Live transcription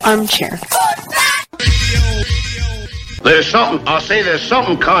Armchair. There's something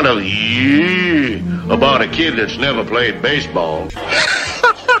kind of about a kid that's never played baseball.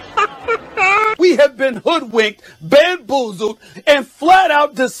 We have been hoodwinked, bamboozled, and flat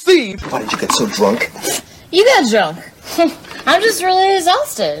out deceived. Why did you get so drunk? You got drunk. I'm just really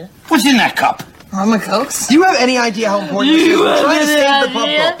exhausted. What's in that cup? Rum and Cokes? Do you have any idea how important this is? We're trying to save the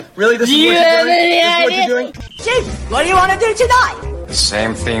pump cup. Really? This is what you're doing? This is what you're doing? Chief, what do you want to do tonight? The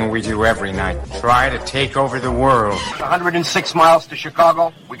same thing we do every night. Try to take over the world. 106 miles to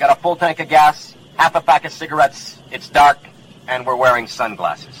Chicago. We got a full tank of gas, half a pack of cigarettes. It's dark, and we're wearing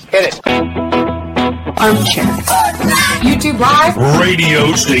sunglasses. Hit it. Armchair. YouTube Live?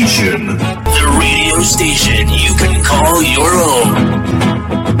 Radio station. The radio station you can call your own.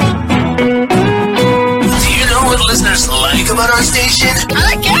 Do you know what listeners like about our station?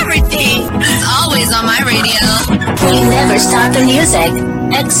 I like everything. It's always on my radio. We never stop the music,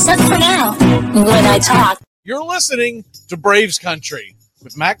 except for now, when I talk. You're listening to Braves Country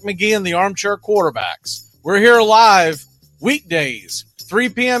with Mac McGee and the Armchair Quarterbacks. We're here live weekdays, 3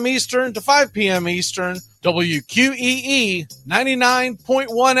 p.m. Eastern to 5 p.m. Eastern, WQEE 99.1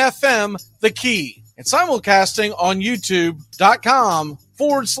 FM, The Key, and simulcasting on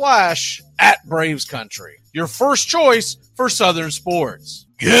YouTube.com/@Braves Country. Your first choice for Southern sports.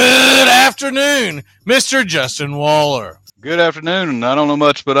 Good afternoon, Mr. Justin Waller. Good afternoon. I don't know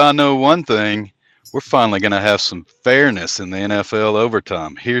much, but I know one thing. We're finally going to have some fairness in the NFL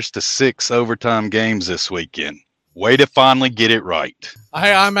overtime. Here's to 6 overtime games this weekend. Way to finally get it right.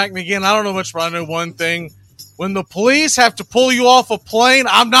 Hey, I'm Mac McGinn. I don't know much, but I know one thing. When the police have to pull you off a plane,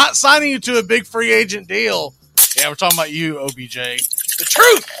 I'm not signing you to a big free agent deal. Yeah, we're talking about you, OBJ. The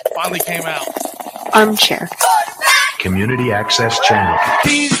truth finally came out. Armchair. Community Access Channel.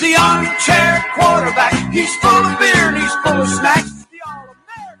 He's the armchair quarterback. He's full of beer and he's full of snacks.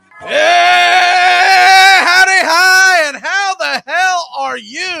 Hey, howdy, hi, and how the hell are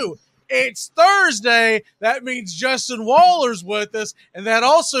you? It's Thursday. That means Justin Waller's with us, and that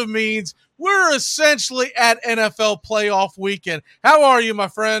also means we're essentially at NFL playoff weekend. How are you, my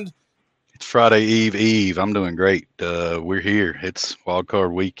friend? It's Friday Eve. I'm doing great. We're here. It's wild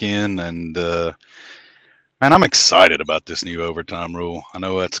card weekend, and man, I'm excited about this new overtime rule. I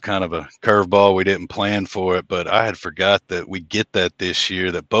know that's kind of a curveball. We didn't plan for it, but I had forgot that we get that this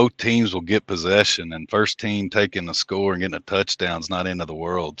year, that both teams will get possession, and first team taking the score and getting a touchdown is not end of the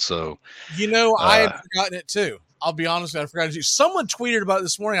world. So, I had forgotten it too. I'll be honest with you, I forgot it too. Someone tweeted about it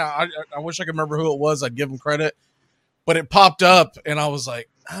this morning. I wish I could remember who it was. I'd give them credit, but it popped up, and I was like,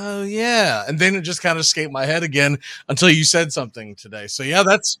 oh, yeah. And then it just kind of escaped my head again until you said something today. So, yeah,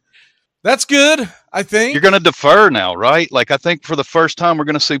 that's good, I think. You're going to defer now, right? Like, I think for the first time we're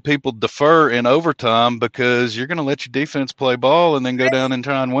going to see people defer in overtime because you're going to let your defense play ball and then go down and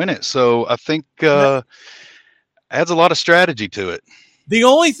try and win it. So I think adds a lot of strategy to it. The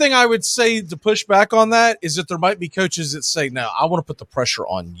only thing I would say to push back on that is that there might be coaches that say, no, I want to put the pressure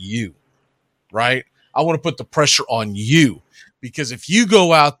on you, right? I want to put the pressure on you because if you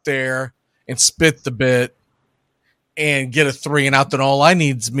go out there and spit the bit and get a 3 and out, then all I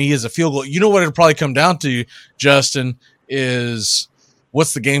need is a field goal. You know what it'll probably come down to, Justin, is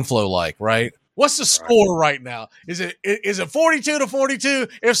what's the game flow like, right? What's the score right now? Is it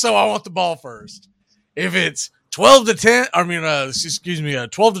 42-42? If so, I want the ball first. If it's 12-10,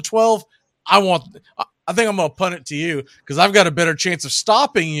 12-12, I think I'm going to punt it to you because I've got a better chance of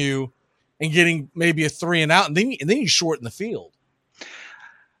stopping you and getting maybe a 3 and out, and then you shorten the field.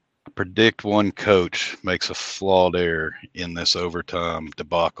 Predict one coach makes a flawed error in this overtime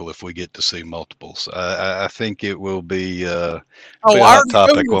debacle if we get to see multiples. I think it will be a hot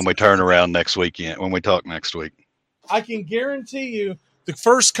topic when we turn around next weekend, when we talk next week. I can guarantee you the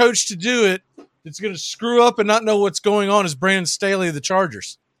first coach to do it that's going to screw up and not know what's going on is Brandon Staley of the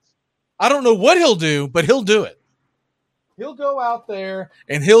Chargers. I don't know what he'll do, but he'll do it. He'll go out there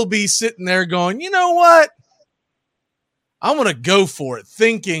and he'll be sitting there going, you know what? I'm going to go for it,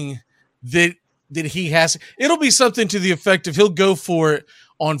 thinking that he has. It'll be something to the effect of he'll go for it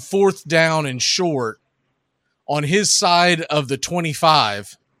on 4th down and short on his side of the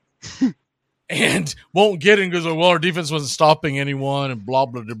 25 and won't get it and goes, well, our defense wasn't stopping anyone and blah,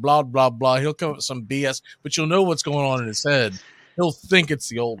 blah, blah, blah, blah. He'll come up with some BS, but you'll know what's going on in his head. He'll think it's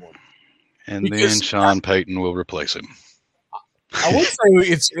the old one. And then Sean Payton will replace him. I would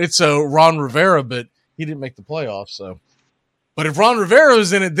say it's a Ron Rivera, but he didn't make the playoffs, so. But if Ron Rivera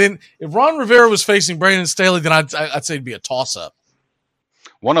was in it, then if Ron Rivera was facing Brandon Staley, then I'd say it'd be a toss-up.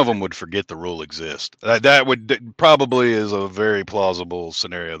 One of them would forget the rule exists. That would probably is a very plausible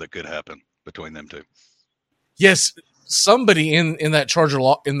scenario that could happen between them two. Yes. somebody in that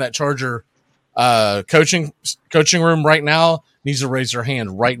Charger coaching room right now needs to raise their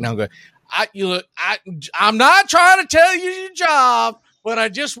hand right now. And go, I'm not trying to tell you your job, but I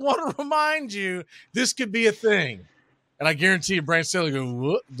just want to remind you this could be a thing. And I guarantee you, Brandon Staley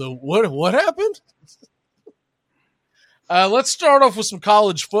go, what happened? Let's start off with some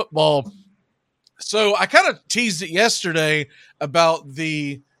college football. So I kind of teased it yesterday about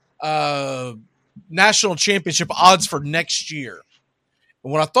the national championship odds for next year.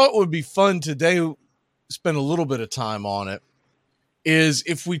 And what I thought would be fun today, spend a little bit of time on it, is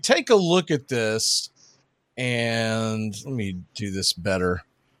if we take a look at this, and let me do this better.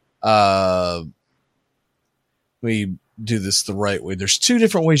 Let me do this the right way. There's two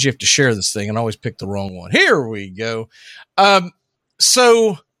different ways you have to share this thing, and I always pick the wrong one. Here we go.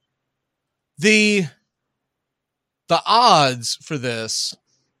 So the odds for this,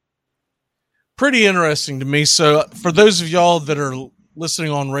 pretty interesting to me. So for those of y'all that are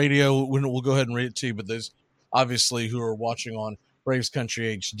listening on radio, we'll go ahead and read it to you, but those obviously who are watching on Braves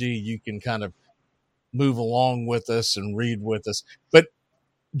Country HD, you can kind of move along with us and read with us. But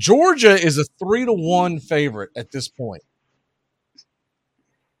Georgia is a 3-1 favorite at this point.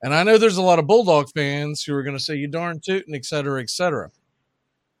 And I know there's a lot of Bulldog fans who are going to say, you darn tootin', et cetera, et cetera.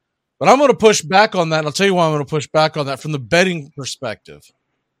 But I'm going to push back on that. And I'll tell you why I'm going to push back on that from the betting perspective.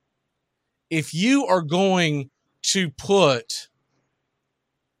 If you are going to put,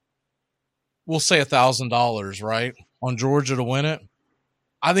 we'll say $1,000, right, on Georgia to win it,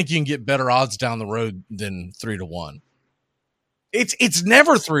 I think you can get better odds down the road than 3-1. It's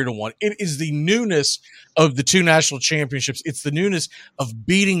never 3-1. It is the newness of the two national championships. It's the newness of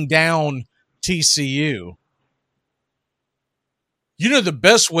beating down TCU. You know the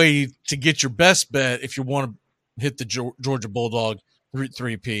best way to get your best bet if you want to hit the Georgia Bulldog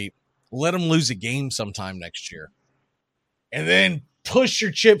three-peat, let them lose a game sometime next year. And then push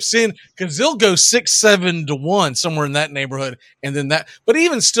your chips in because they'll go 6-7-1 somewhere in that neighborhood. And then that, but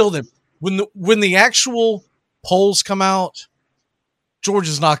even still, then when the actual polls come out,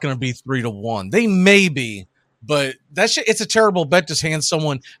 Georgia's not going to be 3-1. They may be, but it's a terrible bet to hand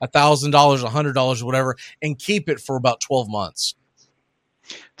someone $1,000, $100, whatever, and keep it for about 12 months.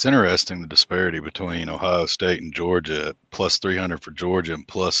 It's interesting the disparity between Ohio State and Georgia, plus 300 for Georgia and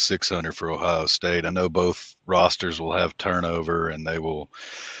plus 600 for Ohio State. I know both rosters will have turnover and they will,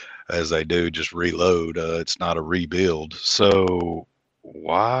 as they do, just reload. It's not a rebuild. So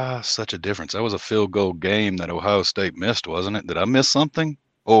why such a difference? That was a field goal game that Ohio State missed, wasn't it? Did I miss something?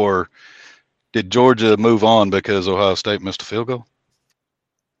 Or did Georgia move on because Ohio State missed a field goal?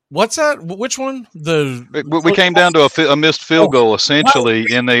 What's that? Which one? We came down to a missed field goal essentially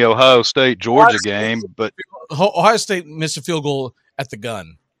in the Ohio State-Georgia game. But Ohio State missed a field goal at the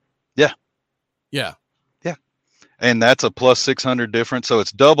gun. Yeah. Yeah. Yeah. And that's a plus 600 difference. So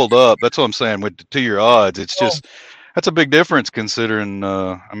it's doubled up. That's what I'm saying. To your odds, it's just – that's a big difference considering,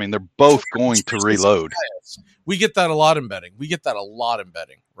 they're both going to reload. We get that a lot in betting.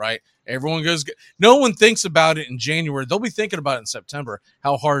 Right? No one thinks about it in January. They'll be thinking about it in September,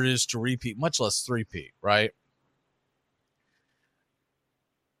 how hard it is to repeat, much less three-peat, right?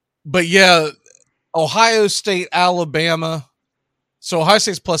 But yeah, Ohio State, Alabama. So Ohio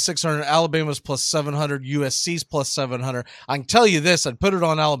State's plus 600, Alabama's plus 700, USC's plus 700. I can tell you this, I'd put it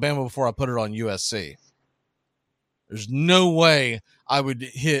on Alabama before I put it on USC. There's no way I would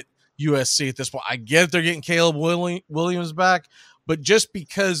hit USC at this point. I get it, they're getting Caleb Williams back, but just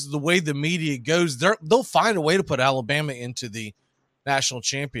because the way the media goes, they'll find a way to put Alabama into the national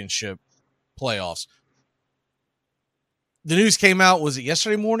championship playoffs. The news came out, was it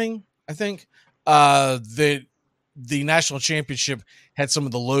yesterday morning, I think, that the national championship had some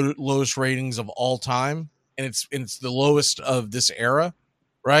of the lowest ratings of all time, and it's the lowest of this era,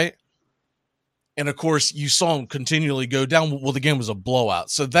 right? And, of course, you saw them continually go down. Well, the game was a blowout,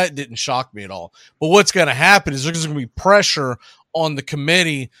 so that didn't shock me at all. But what's going to happen is there's going to be pressure on the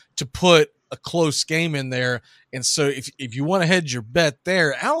committee to put a close game in there. And so if you want to hedge your bet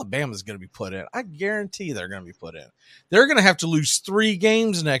there, Alabama's going to be put in. I guarantee they're going to be put in. They're going to have to lose 3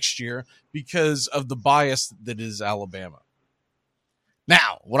 games next year because of the bias that is Alabama.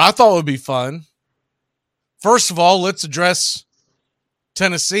 Now, what I thought would be fun, first of all, let's address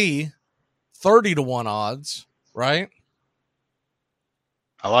Tennessee. 30-1 odds, right?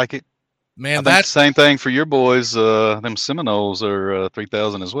 I like it. Man, that's the same thing for your boys. Them Seminoles are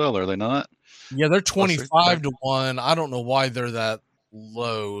 3,000 as well, are they not? Yeah, they're 25-1. I don't know why they're that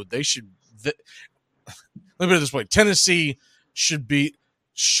low. They should. Let me put it this way: Tennessee should be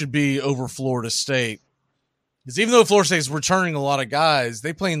over Florida State. Because even though Florida State is returning a lot of guys,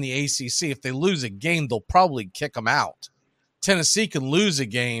 they play in the ACC. If they lose a game, they'll probably kick them out. Tennessee can lose a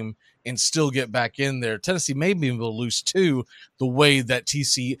game and still get back in there. Tennessee may be able to lose 2 the way that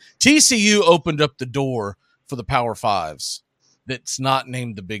TCU opened up the door for the Power Fives that's not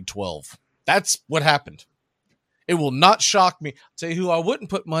named the Big 12. That's what happened. It will not shock me. I'll tell you who I wouldn't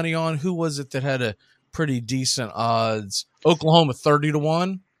put money on. Who was it that had a pretty decent odds? Oklahoma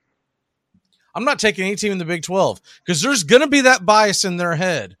 30-1. I'm not taking any team in the Big 12 because there's going to be that bias in their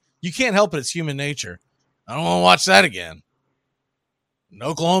head. You can't help it. It's human nature. I don't want to watch that again. In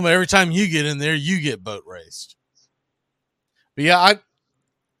Oklahoma, every time you get in there, you get boat raced. But yeah,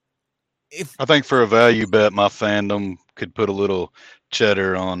 I think for a value bet, my fandom could put a little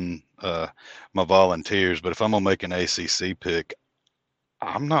cheddar on my Volunteers. But if I'm going to make an ACC pick,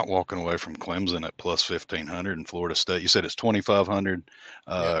 I'm not walking away from Clemson at plus 1,500 in Florida State. You said it's 2,500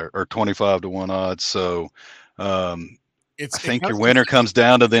 or 25-1 odds. So I think your winner comes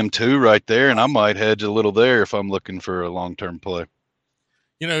down to them 2 right there, and I might hedge a little there if I'm looking for a long-term play.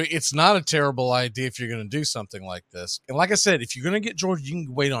 You know, it's not a terrible idea if you're going to do something like this. And like I said, if you're going to get Georgia, you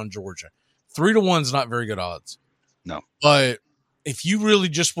can wait on Georgia. 3-1 is not very good odds. No. But if you really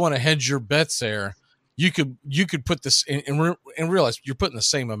just want to hedge your bets there, you could put this and realize you're putting the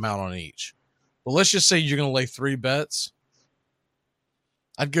same amount on each. But let's just say you're going to lay 3 bets.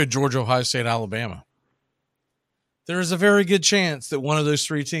 I'd go Georgia, Ohio State, Alabama. There is a very good chance that one of those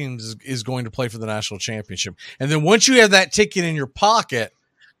 3 teams is going to play for the national championship. And then once you have that ticket in your pocket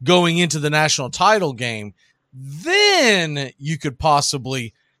going into the national title game, then you could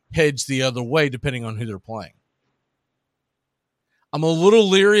possibly hedge the other way depending on who they're playing. I'm a little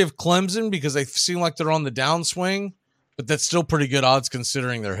leery of Clemson because they seem like they're on the downswing, but that's still pretty good odds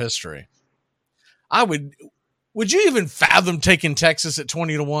considering their history. Would you even fathom taking Texas at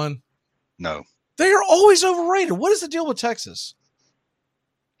 20-1? No. They are always overrated. What is the deal with Texas?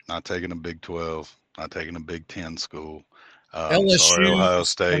 Not taking a Big 12, not taking a Big 10 school. LSU, sorry, Ohio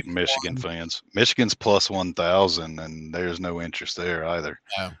State and Michigan fans. Michigan's plus 1,000, and there's no interest there either.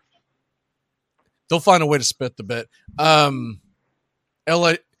 Yeah. They'll find a way to split the bet.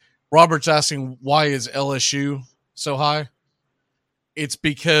 Robert's asking, why is LSU so high? It's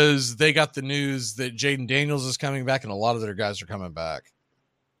because they got the news that Jaden Daniels is coming back, and a lot of their guys are coming back.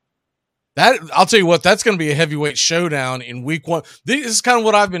 That I'll tell you what, that's going to be a heavyweight showdown in week 1. This is kind of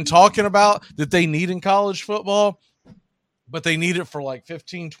what I've been talking about that they need in college football, but they need it for like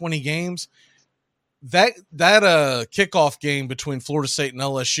 15, 20 games. That kickoff game between Florida State and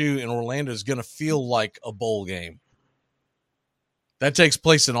LSU in Orlando is going to feel like a bowl game. That takes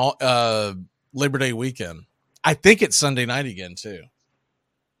place in Labor Day weekend. I think it's Sunday night again, too.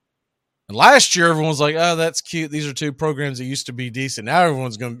 And last year, everyone was like, oh, that's cute. These are 2 programs that used to be decent. Now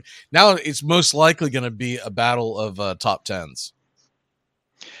it's most likely going to be a battle of top 10s.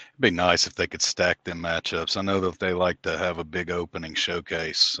 It'd be nice if they could stack them matchups. I know that they like to have a big opening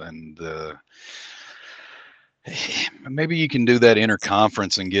showcase, and maybe you can do that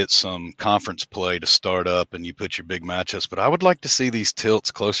interconference and get some conference play to start up, and you put your big matchups. But I would like to see these tilts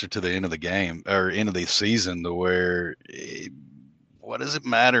closer to the end of the game or end of the season, to where what does it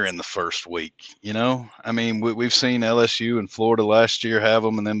matter in the first week? You know, I mean, we've seen LSU and Florida last year have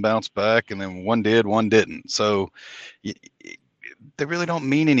them and then bounce back, and then one did, one didn't. So they really don't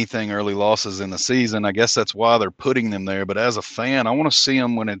mean anything, early losses in the season. I guess that's why they're putting them there. But as a fan, I want to see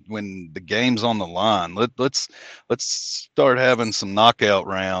them when the game's on the line. Let's start having some knockout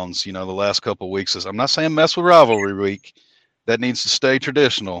rounds. You know, the last couple of weeks. I'm not saying mess with rivalry week. That needs to stay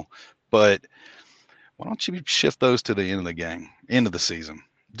traditional. But why don't you shift those to the end of the game, end of the season?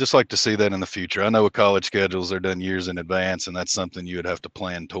 Just like to see that in the future. I know with college schedules, they're done years in advance, and that's something you would have to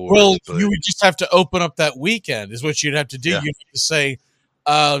plan towards. Well, you would just have to open up that weekend is what you'd have to do. Yeah. You'd have to say,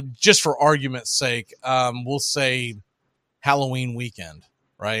 just for argument's sake, we'll say Halloween weekend,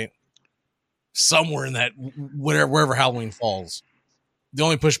 right? Somewhere in that, wherever Halloween falls. The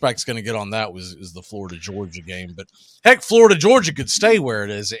only pushback it's going to get on that is the Florida-Georgia game. But, heck, Florida-Georgia could stay where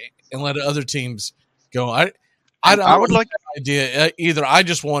it is and let other teams go. I would like that idea either. I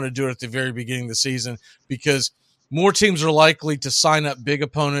just want to do it at the very beginning of the season because more teams are likely to sign up big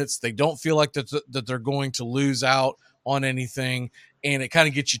opponents. They don't feel like that they're going to lose out on anything, and it kind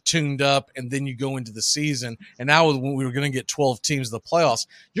of gets you tuned up, and then you go into the season. And now when we were going to get 12 teams in the playoffs,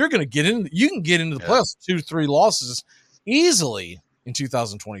 you're going to get in. You can get into the playoffs 2-3 losses easily in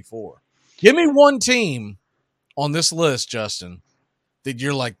 2024. Give me one team on this list, Justin, that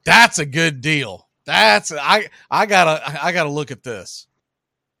you're like, that's a good deal. I gotta look at this.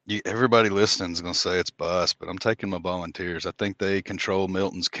 everybody listening is going to say it's bust, but I'm taking my Volunteers. I think they control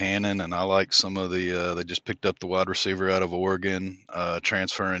Milton's cannon, and I like some of the they just picked up the wide receiver out of Oregon,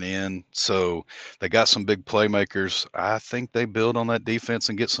 transferring in. So they got some big playmakers. I think they build on that defense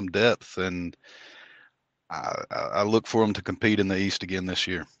and get some depth, and I look for them to compete in the East again this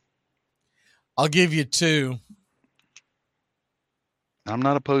year. I'll give you 2. I'm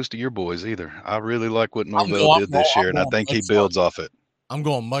not opposed to your boys either. I really like what Norvell did this year, and I think he builds off it. I'm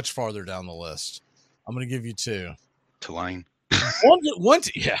going much farther down the list. I'm going to give you 2. Tulane. One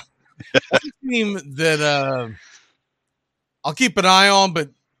team that I'll keep an eye on, but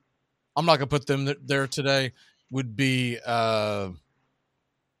I'm not going to put them there today, would be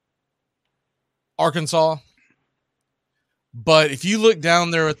Arkansas. But if you look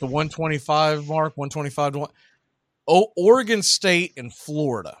down there at the 125 mark, 125 to 1, Oregon State and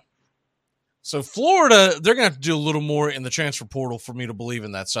Florida. So Florida, they're going to have to do a little more in the transfer portal for me to believe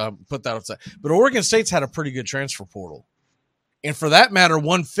in that. So I'll put that aside. But Oregon State's had a pretty good transfer portal. And for that matter,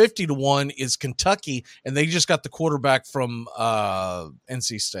 150 to 1 is Kentucky, and they just got the quarterback from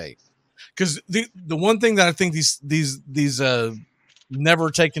NC State. Because the one thing that I think these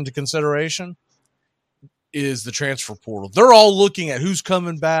never take into consideration is the transfer portal. They're all looking at who's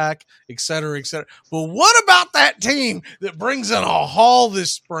coming back, et cetera, et cetera. But what about that team that brings in a haul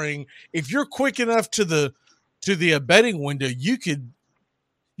this spring? If you're quick enough to the betting window, you could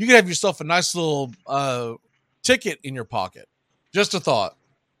have yourself a nice little ticket in your pocket. Just a thought.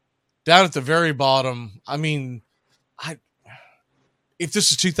 Down at the very bottom, I mean, if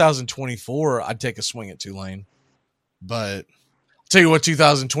this is 2024, I'd take a swing at Tulane. But I'll tell you what,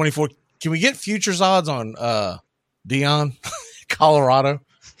 2024. Can we get futures odds on Deion, Colorado?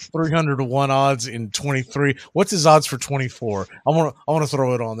 300 to 1 odds in 23. What's his odds for 24? I want to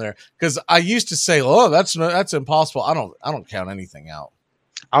throw it on there because I used to say, "Oh, that's impossible." I don't count anything out.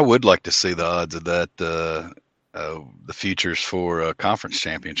 I would like to see the odds of that, the futures for a conference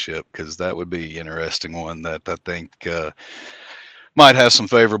championship, because that would be an interesting one that I think might have some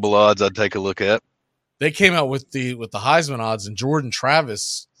favorable odds. I'd take a look at. They came out with the Heisman odds, and Jordan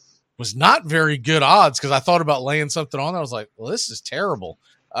Travis was not very good odds because I thought about laying something on there. I was like, well, this is terrible.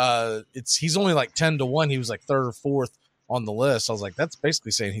 He's only like 10 to 1. He was like 3rd or 4th on the list. I was like, that's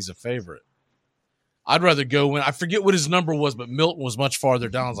basically saying he's a favorite. I'd rather go when I forget what his number was, but Milton was much farther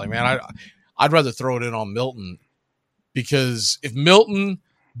down. I was like, man, I'd rather throw it in on Milton, because if Milton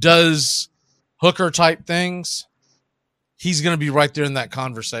does hooker type things, he's going to be right there in that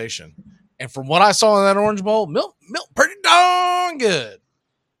conversation. And from what I saw in that Orange Bowl, Milton pretty darn good.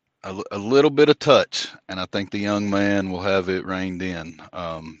 A little bit of touch, and I think the young man will have it reined in.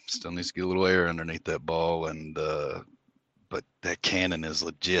 Still needs to get a little air underneath that ball, and but that cannon is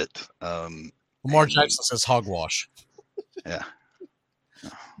legit. Lamar Jackson says hogwash. Yeah.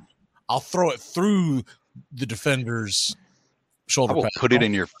 I'll throw it through the defender's shoulder. I will put it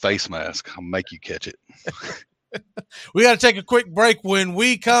in your face mask. I'll make you catch it. We got to take a quick break. When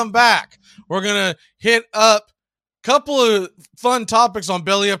we come back, we're going to hit up a couple of fun topics on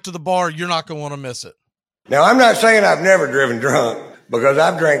Belly Up to the Bar. You're not going to want to miss it. Now, I'm not saying I've never driven drunk, because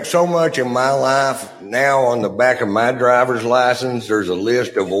I've drank so much in my life. Now on the back of my driver's license, there's a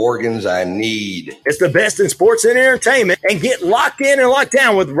list of organs I need. It's the best in sports and entertainment, and get locked in and locked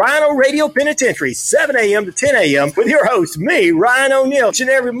down with Rhino Radio Penitentiary, 7 a.m. to 10 a.m. with your host, me, Ryan O'Neal, each and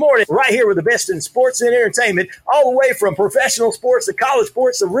every morning, right here with the best in sports and entertainment, all the way from professional sports to college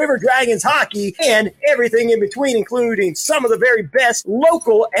sports to River Dragons hockey and everything in between, including some of the very best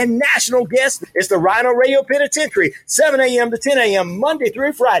local and national guests. It's the Rhino Radio Penitentiary, 7 a.m. to 10 a.m. Monday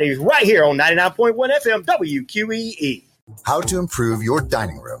through Fridays, right here on 99.1 FM WQEE. How to improve your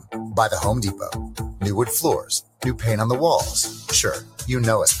dining room by the Home Depot. New wood floors, new paint on the walls. Sure, you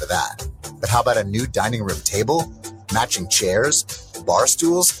know us for that. But how about a new dining room table, matching chairs, bar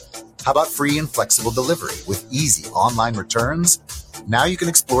stools? How about free and flexible delivery with easy online returns? Now you can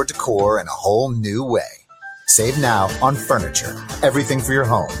explore decor in a whole new way. Save now on furniture. Everything for your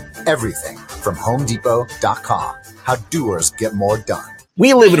home. Everything from HomeDepot.com. How doers get more done.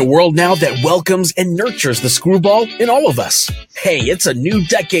 We live in a world now that welcomes and nurtures the screwball in all of us. Hey, it's a new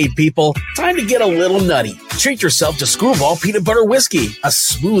decade, people. Time to get a little nutty. Treat yourself to Screwball Peanut Butter Whiskey, a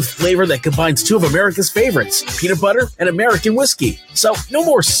smooth flavor that combines two of America's favorites, peanut butter and American whiskey. So no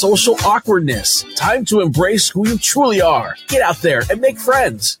more social awkwardness. Time to embrace who you truly are. Get out there and make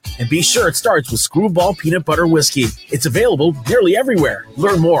friends. And be sure it starts with Screwball Peanut Butter Whiskey. It's available nearly everywhere.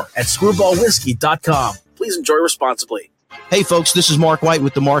 Learn more at screwballwhiskey.com. Please enjoy responsibly. Hey folks, this is Mark White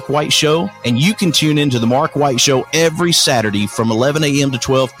with The Mark White Show, and you can tune into The Mark White Show every Saturday from 11 a.m. to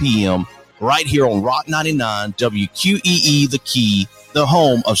 12 p.m. right here on Rock 99 WQEE The Key, the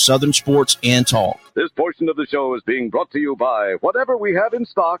home of Southern sports and talk. This portion of the show is being brought to you by Whatever We Have in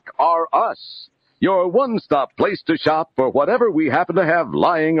Stock Are Us, your one-stop place to shop for whatever we happen to have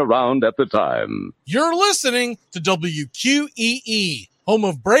lying around at the time. You're listening to WQEE, home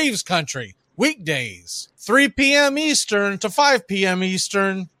of Braves Country, weekdays, 3 p.m. Eastern to 5 p.m.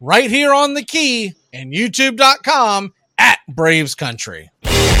 Eastern, right here on The Key and YouTube.com @Braves Country.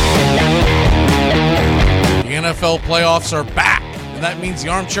 The NFL playoffs are back, and that means the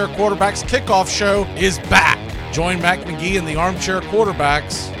Armchair Quarterbacks kickoff show is back. Join Mac McGee and the Armchair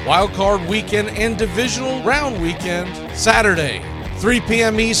Quarterbacks Wild Card Weekend and Divisional Round Weekend Saturday, 3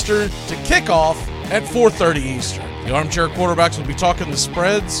 p.m. Eastern to kickoff at 4:30 Eastern. The Armchair Quarterbacks will be talking the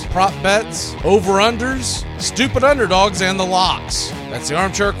spreads, prop bets, over-unders, stupid underdogs, and the locks. That's the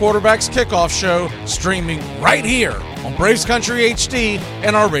Armchair Quarterbacks kickoff show, streaming right here on Braves Country HD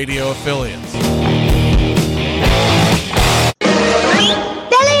and our radio affiliates.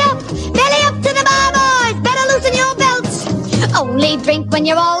 Belly up to the bar, boys. Better loosen your belts. Only drink when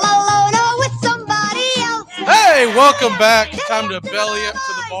you're all alone or with somebody else. Hey, welcome back. Time to belly up to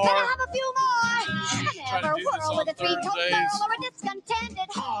the bar. Never whirl with a three-toed girl or a discontented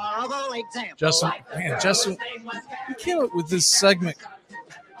horrible example. Justin, you came up with this segment.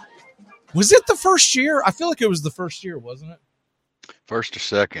 Was it the first year? I feel like it was the first year, wasn't it? First or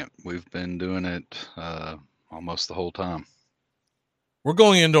second. We've been doing it almost the whole time. We're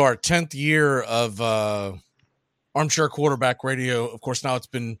going into our 10th year of Armchair Quarterback Radio. Of course, now it's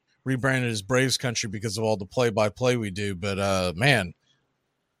been rebranded as Braves Country because of all the play-by-play we do. But, man,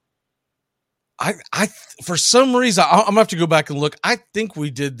 I for some reason, I'm going to have to go back and look. I think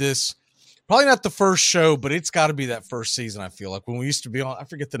we did this, probably not the first show, but it's got to be that first season, I feel like. When we used to be on, I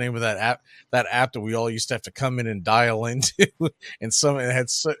forget the name of that app that we all used to have to come in and dial into. And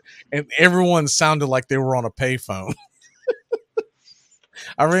everyone sounded like they were on a payphone.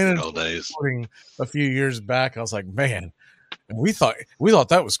 I ran into recording a few years back. I was like, man, we thought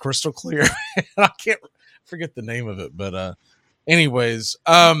that was crystal clear. I can't forget the name of it, but anyways,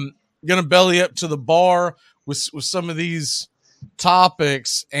 gonna belly up to the bar with some of these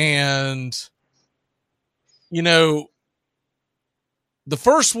topics, and the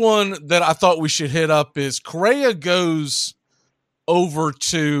first one that I thought we should hit up is Correa goes over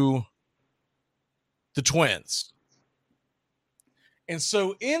to the Twins. And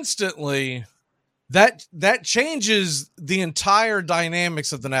so instantly that changes the entire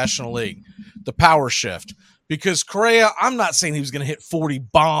dynamics of the National League, the power shift. Because Correa, I'm not saying he was going to hit 40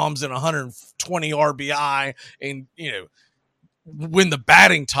 bombs and 120 RBI and, win the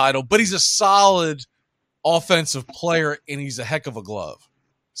batting title, but he's a solid offensive player and he's a heck of a glove.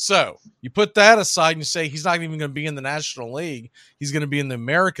 So you put that aside and you say he's not even going to be in the National League. He's going to be in the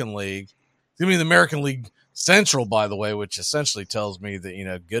American League. He's going to be in the American League Central, by the way, which essentially tells me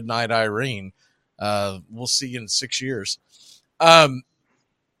that, good night, Irene. We'll see you in 6 years.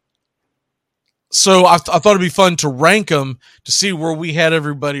 So I thought it'd be fun to rank them to see where we had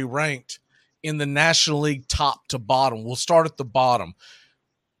everybody ranked in the National League top to bottom. We'll start at the bottom.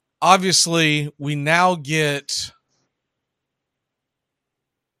 Obviously, we now get,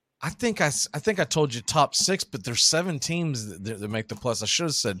 I think I told you top 6, but there's 7 teams that make the plus. I should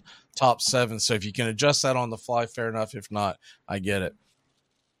have said top 7. So if you can adjust that on the fly, fair enough. If not, I get it.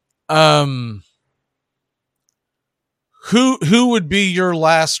 Who would be your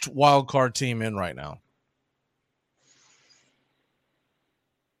last wild card team in right now?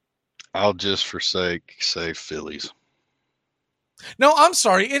 I'll just for sake say Phillies. No, I'm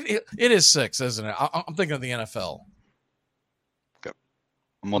sorry. It is 6, isn't it? I'm thinking of the NFL. Okay.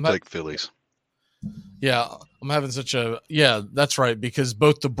 I'm going to take Phillies. Yeah, I'm having such a... Yeah, that's right, because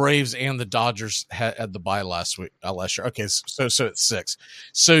both the Braves and the Dodgers had the bye last year. Okay, so it's 6.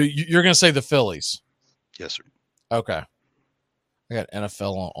 So you're going to say the Phillies? Yes, sir. Okay. I got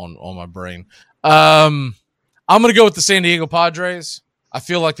NFL on my brain. I'm going to go with the San Diego Padres. I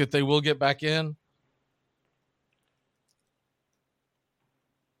feel like that they will get back in.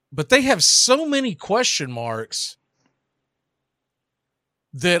 But they have so many question marks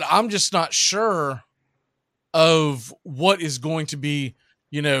that I'm just not sure of what is going to be,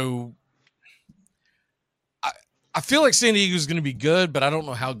 I feel like San Diego is going to be good, but I don't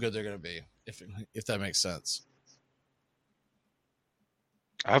know how good they're going to be, if that makes sense.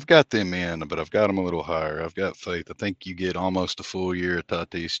 I've got them in, but I've got them a little higher. I've got faith. I think you get almost a full year of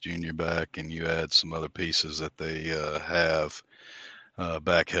Tatis Jr. back, and you add some other pieces that they have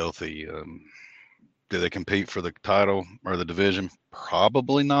back healthy. Do they compete for the title or the division?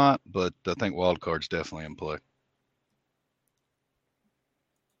 Probably not, but I think wild card's definitely in play.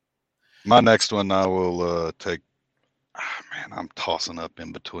 My next one, I will take. Man, I'm tossing up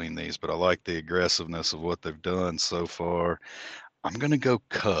in between these, but I like the aggressiveness of what they've done so far. I'm going to go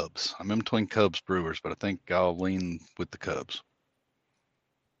Cubs. I'm in between Cubs Brewers, but I think I'll lean with the Cubs.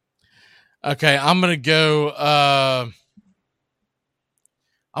 Okay, I'm going to go.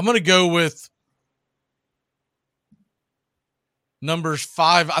 I'm going to go with numbers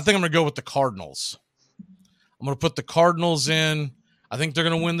 5. I think I'm going to go with the Cardinals. I'm going to put the Cardinals in. I think they're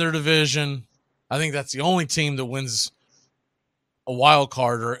going to win their division. I think that's the only team that wins a wild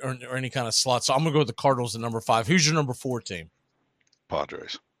card or any kind of slot. So I'm going to go with the Cardinals at number 5. Who's your number 4 team?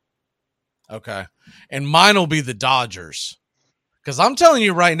 Padres. Okay. And mine will be the Dodgers. Because I'm telling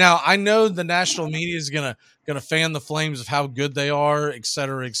you right now, I know the national media is gonna fan the flames of how good they are, et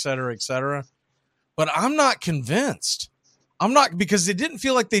cetera, et cetera, et cetera. But I'm not convinced. I'm not, because it didn't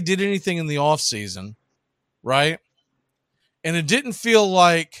feel like they did anything in the offseason, right? And it didn't feel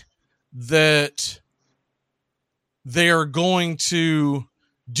like that they are going to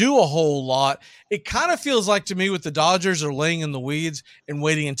do a whole lot. It kind of feels like to me with the Dodgers are laying in the weeds and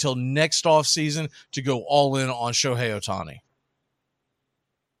waiting until next offseason to go all in on Shohei Ohtani.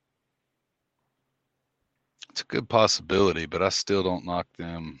 It's a good possibility, but I still don't knock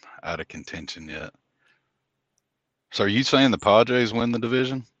them out of contention yet. So are you saying the Padres win the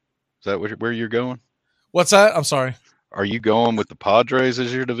division? Is that where you're going? What's that? I'm sorry. Are you going with the Padres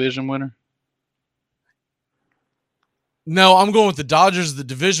as your division winner? No, I'm going with the Dodgers, the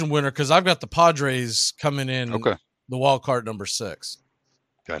division winner, because I've got the Padres coming in the wild card number 6.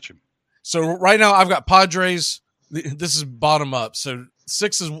 Gotcha. So right now I've got Padres. This is bottom up. So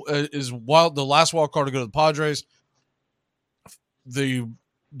 6 is wild. The last wild card to go to the Padres. The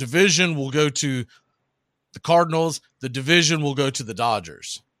division will go to the Cardinals. The division will go to the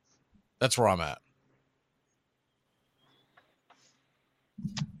Dodgers. That's where I'm at.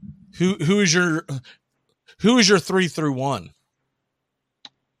 Who is your 3 through 1?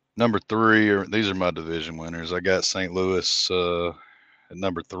 Number 3, these are my division winners. I got St. Louis at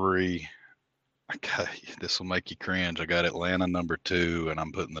number 3. Okay, this will make you cringe. I got Atlanta number 2, and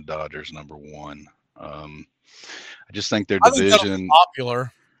I'm putting the Dodgers number 1. I just think their division think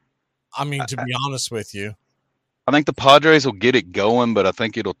popular. I mean, to be honest with you, I think the Padres will get it going, but I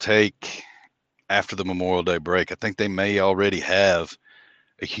think it'll take after the Memorial Day break. I think they may already have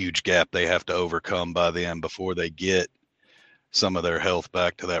a huge gap they have to overcome by then before they get some of their health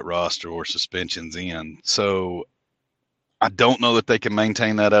back to that roster or suspensions in. So I don't know that they can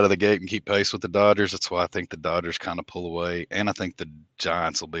maintain that out of the gate and keep pace with the Dodgers. That's why I think the Dodgers kind of pull away. And I think the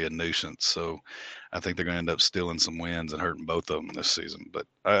Giants will be a nuisance. So I think they're going to end up stealing some wins and hurting both of them this season. But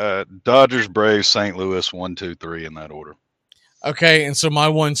Dodgers, Braves, St. Louis, 1, 2, 3 in that order. Okay, and so my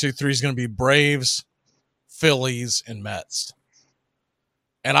 1, 2, 3 is going to be Braves, Phillies, and Mets.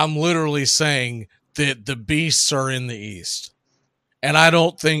 And I'm literally saying that the beasts are in the East. And I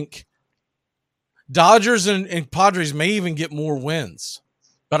don't think Dodgers and Padres may even get more wins.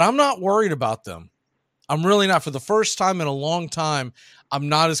 But I'm not worried about them. I'm really not. For the first time in a long time, I'm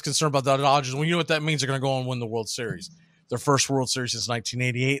not as concerned about the Dodgers. Well, you know what that means? They're going to go and win the World Series. Their first World Series since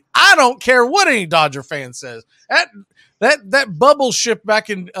 1988. I don't care what any Dodger fan says. That bubble ship back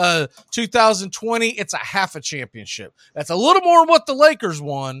in 2020, it's a half a championship. That's a little more than what the Lakers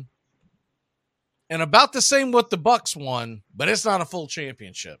won, and about the same what the Bucks won, but it's not a full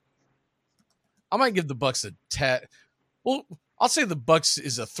championship. I might give the Bucks a tad. Well, I'll say the Bucks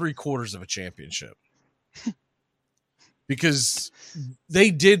is a 3/4 of a championship because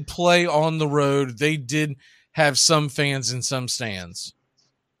they did play on the road. They did have some fans in some stands.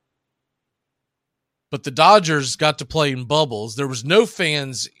 But the Dodgers got to play in bubbles. There was no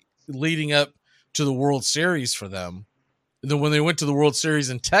fans leading up to the World Series for them. And then when they went to the World Series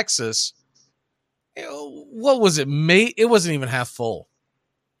in Texas, what was it? It wasn't even half full.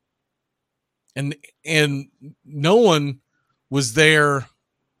 And no one was there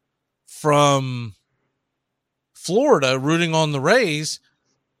from Florida rooting on the Rays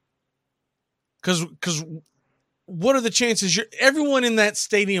because what are the chances? Everyone in that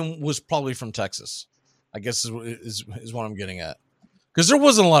stadium was probably from Texas, I guess is what I'm getting at. Because there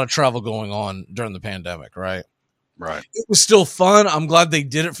wasn't a lot of travel going on during the pandemic, right? Right. It was still fun. I'm glad they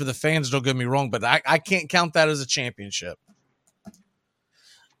did it for the fans, don't get me wrong, but I can't count that as a championship.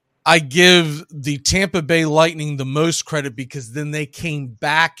 I give the Tampa Bay Lightning the most credit because then they came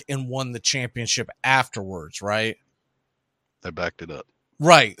back and won the championship afterwards, right? They backed it up.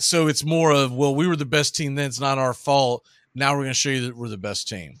 Right. So it's more of, well, we were the best team then. It's not our fault. Now we're going to show you that we're the best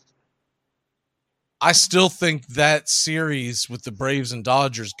team. I still think that series with the Braves and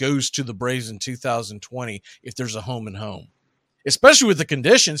Dodgers goes to the Braves in 2020 if there's a home and home. especially with the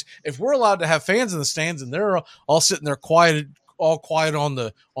conditions. If we're allowed to have fans in the stands and they're all sitting there quiet on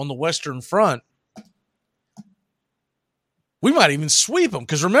the Western Front, we might even sweep them.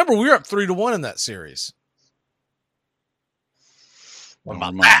 Because remember, we were up 3-1 in that series. What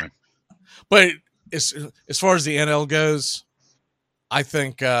about that? But as far as the NL goes, I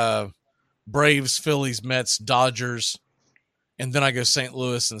think Braves, Phillies, Mets, Dodgers, and then I go St.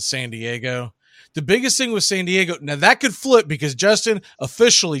 Louis and San Diego. The biggest thing with San Diego, now that could flip because Justin,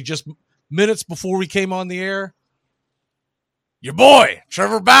 officially just minutes before we came on the air, your boy,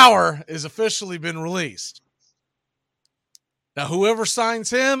 Trevor Bauer, has officially been released. Now, whoever signs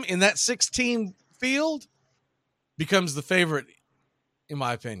him in that 16 field becomes the favorite, in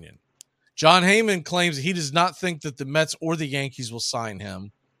my opinion. John Heyman claims he does not think that the Mets or the Yankees will sign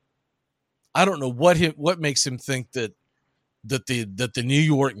him. I don't know what makes him think that the New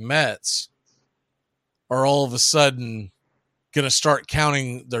York Mets are all of a sudden going to start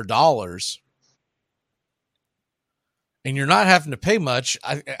counting their dollars. And you're not having to pay much.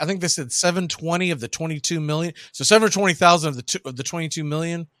 I think they said $720 of the $22 million. So $720,000 of the $22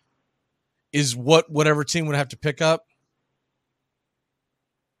 million is whatever team would have to pick up.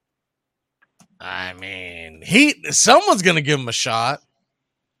 I mean, someone's going to give him a shot.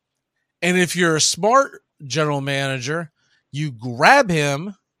 And if you're a smart general manager, you grab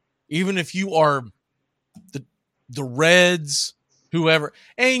him, even if you are the Reds, whoever,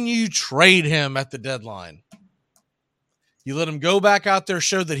 and you trade him at the deadline. You let him go back out there,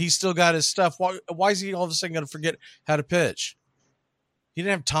 show that he's still got his stuff. Why is he all of a sudden going to forget how to pitch? He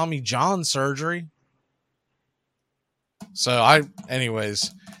didn't have Tommy John surgery. So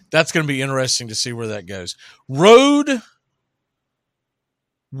anyways, that's going to be interesting to see where that goes. Road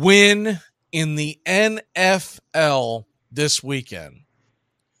win in the NFL this weekend.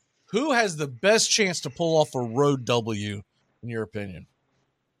 Who has the best chance to pull off a road W, in your opinion?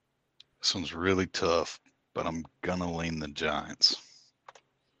 This one's really tough, but I'm going to lean the Giants.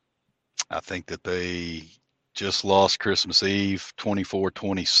 I think that they just lost Christmas Eve,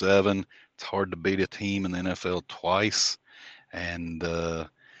 24-27. It's hard to beat a team in the NFL twice. And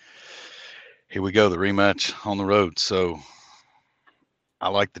here we go, the rematch on the road. So I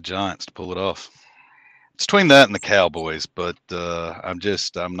like the Giants to pull it off. It's between that and the Cowboys, but I'm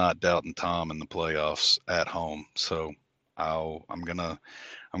not doubting Tom in the playoffs at home. So I'm gonna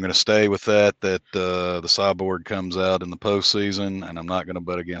stay with that the sideboard comes out in the postseason, and I'm not gonna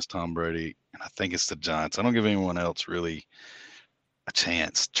bet against Tom Brady. And I think it's the Giants. I don't give anyone else really a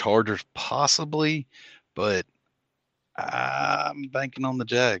chance. Chargers possibly, but I'm banking on the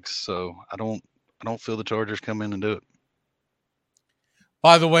Jags. So I don't feel the Chargers come in and do it.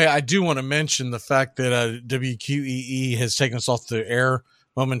 By the way, I do want to mention the fact that WQEE has taken us off the air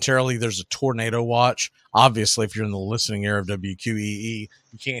momentarily. There's a tornado watch. Obviously, if you're in the listening area of WQEE,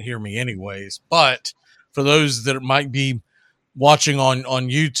 you can't hear me anyways. But for those that might be watching on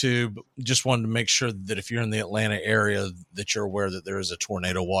YouTube, just wanted to make sure that if you're in the Atlanta area, that you're aware that there is a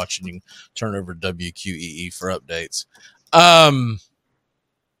tornado watch and you can turn over to WQEE for updates.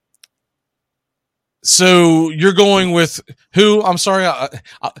 So you're going with who? I'm sorry, I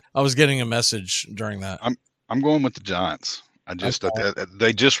was getting a message during that. I'm going with the Giants.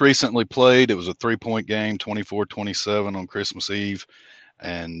 They just recently played. It was a 3-point game, 24-27 on Christmas Eve,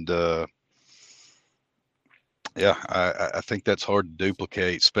 and I think that's hard to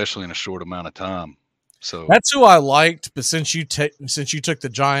duplicate, especially in a short amount of time. So that's who I liked. But since you took the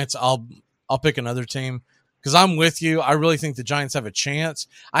Giants, I'll pick another team. Because I'm with you. I really think the Giants have a chance.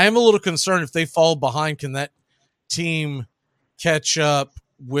 I am a little concerned if they fall behind, can that team catch up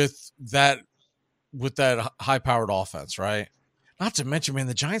with that high-powered offense, right? Not to mention, man,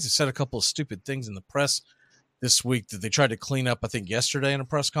 the Giants have said a couple of stupid things in the press this week that they tried to clean up, I think, yesterday in a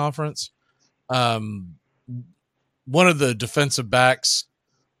press conference. One of the defensive backs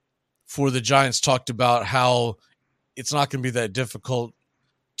for the Giants talked about how it's not going to be that difficult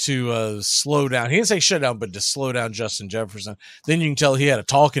to slow down. He didn't say shut down, but to slow down Justin Jefferson. Then you can tell he had a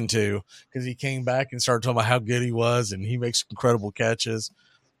talking to because he came back and started talking about how good he was and he makes incredible catches.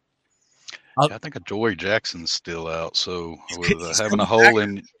 I think Joey Jackson's still out. So with having a hole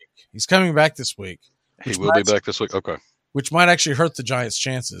in, he's coming back this week. He will be back this week. Okay. Which might actually hurt the Giants'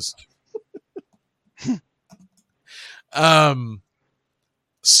 chances. So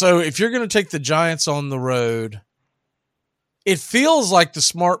if you're going to take the Giants on the road, it feels like the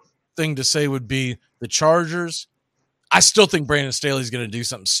smart thing to say would be the Chargers. I still think Brandon Staley's going to do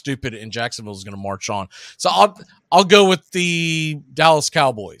something stupid and Jacksonville is going to march on. So I'll go with the Dallas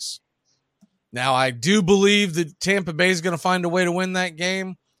Cowboys. Now, I do believe that Tampa Bay is going to find a way to win that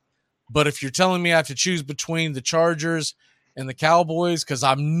game. But if you're telling me I have to choose between the Chargers and the Cowboys because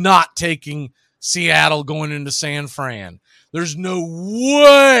I'm not taking Seattle going into San Fran. There's no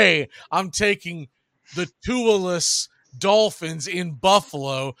way I'm taking the Tua-less Dolphins in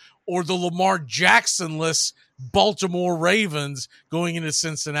Buffalo or the Lamar Jackson-less Baltimore Ravens going into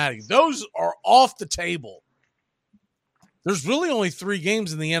Cincinnati. Those are off the table. There's really only 3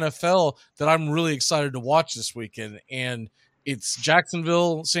 games in the NFL that I'm really excited to watch this weekend, and it's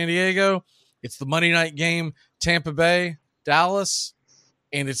Jacksonville, San Diego, it's the Monday night game, Tampa Bay, Dallas,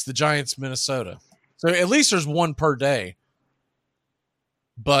 and it's the Giants, Minnesota. So at least there's one per day.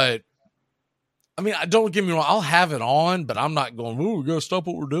 But, I mean, don't get me wrong, I'll have it on, but I'm not going, ooh, we got to stop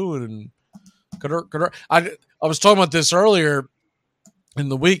what we're doing. And I was talking about this earlier in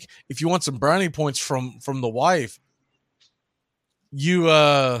the week. If you want some brownie points from the wife, you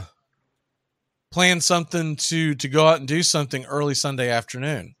plan something to go out and do something early Sunday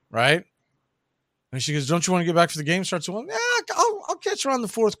afternoon, right? And she goes, don't you want to get back for the game starts? Well, yeah, I'll catch around the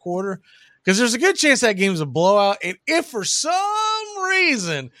fourth quarter because there's a good chance that game's a blowout. And if for some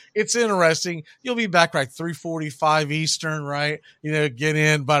reason it's interesting, you'll be back like 3:45 Eastern, right? You know, get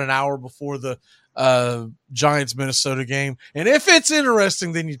in about an hour before the Giants Minnesota game. And if it's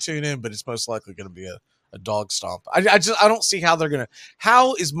interesting, then you tune in, but it's most likely going to be a dog stomp. I don't see how they're going to.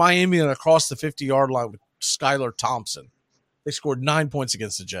 How is Miami going to cross the 50-yard line with Skylar Thompson? They scored 9 points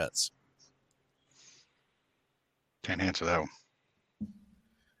against the Jets. Can't answer that one.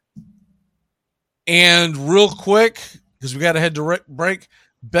 And real quick, because we got to head to break,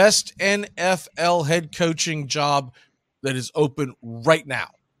 best NFL head coaching job that is open right now.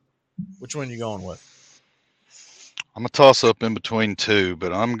 Which one are you going with? I'm going to toss up in between 2,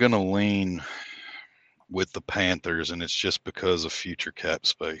 but I'm going to lean with the Panthers, and it's just because of future cap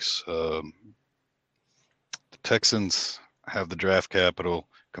space. The Texans have the draft capital,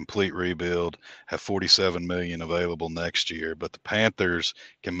 complete rebuild, have $47 million available next year, but the Panthers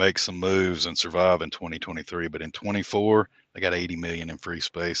can make some moves and survive in 2023. But in 24, they got $80 million in free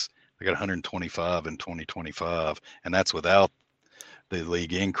space. They got $125 in 2025, and that's without the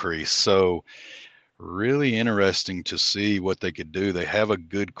league increase. So really interesting to see what they could do. They have a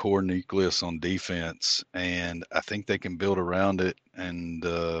good core nucleus on defense, and I think they can build around it and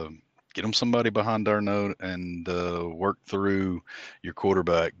get them somebody behind Darnold and work through your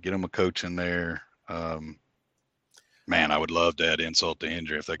quarterback. Get them a coach in there. Man, I would love to add insult to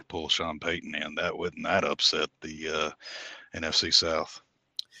injury if they could pull Sean Payton in. That wouldn't that upset the NFC South?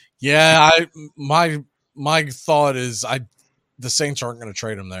 Yeah, my thought is the Saints aren't going to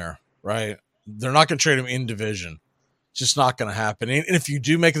trade him there, right? They're not going to trade him in division. It's just not going to happen. And if you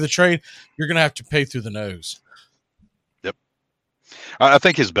do make the trade, you're going to have to pay through the nose. Yep. I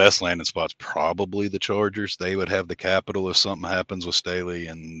think his best landing spot's probably the Chargers. They would have the capital if something happens with Staley,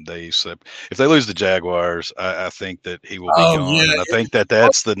 and if they lose the Jaguars, I think that he will be gone. Yeah. And I think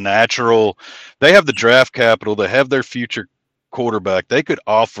that's the natural. They have the draft capital. They have their future quarterback. They could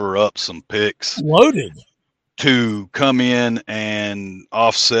offer up some picks. Loaded. To come in and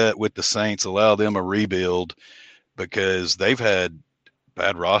offset with the Saints, allow them a rebuild because they've had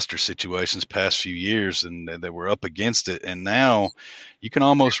bad roster situations past few years and they were up against it. And now you can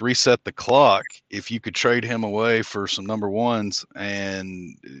almost reset the clock if you could trade him away for some number ones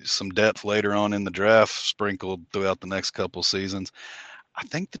and some depth later on in the draft sprinkled throughout the next couple seasons. I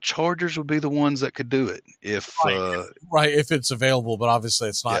think the Chargers would be the ones that could do it if if it's available, but obviously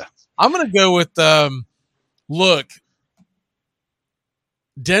it's not. Yeah. I'm going to go with look,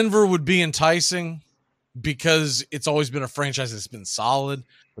 Denver would be enticing because it's always been a franchise that's been solid.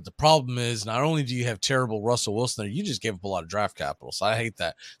 But the problem is not only do you have terrible Russell Wilson there, you just gave up a lot of draft capital. So I hate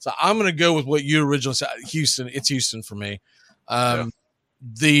that. So I'm going to go with what you originally said. Houston. It's Houston for me.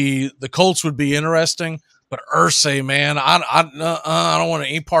 The Colts would be interesting, but Irsay, man, I don't want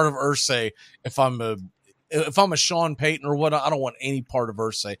any part of Irsay. If I'm a Sean Payton or what, I don't want any part of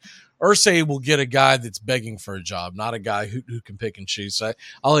Irsay. Irsay will get a guy that's begging for a job, not a guy who can pick and choose. So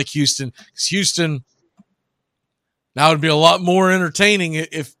I like Houston because Houston now would be a lot more entertaining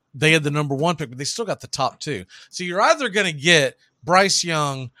if they had the number 1 pick, but they still got the top 2. So you're either going to get Bryce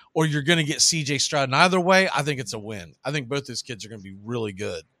Young or you're going to get C.J. Stroud. And either way, I think it's a win. I think both those kids are going to be really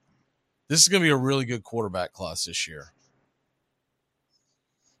good. This is going to be a really good quarterback class this year.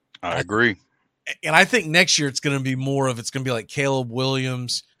 I agree. And I think next year it's going to be like Caleb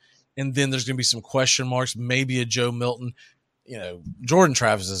Williams. And then there's going to be some question marks, maybe a Joe Milton. You know, Jordan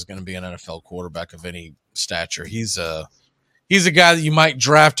Travis is going to be an NFL quarterback of any stature. He's a guy that you might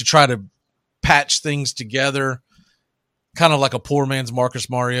draft to try to patch things together, kind of like a poor man's Marcus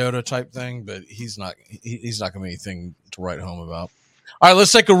Mariota type thing, but he's not going to be anything to write home about. All right,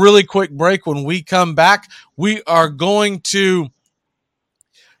 let's take a really quick break. When we come back, we are going to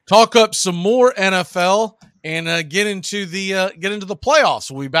talk up some more NFL and get into the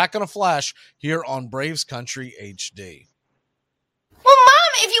playoffs. We'll be back in a flash here on Braves Country HD. Well,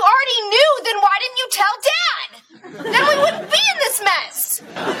 Mom, if you already knew, then why didn't you tell Dad? Then we wouldn't be in this mess.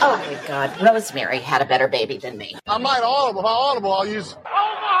 Oh, my God. Rosemary had a better baby than me. I'm not audible. How audible? I'll use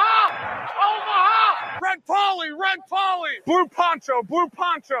Omaha! Omaha! Red Polly! Blue Poncho! Do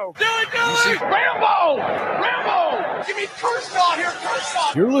it! Rambo! Give me Kershaw here,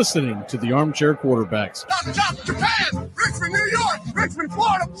 Kershaw! You're listening to the Armchair Quarterbacks. Top, Japan! Richmond, New York! Richmond,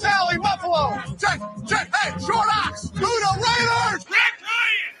 Florida! Sally, Buffalo! Check! Hey, Short Ox! Luda Raiders! Red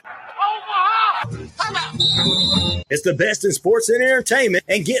Lion! Omaha! Time out! It's the best in sports and entertainment,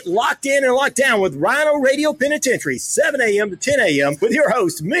 and get locked in and locked down with Rhino Radio Penitentiary, 7 a.m. to 10 a.m. with your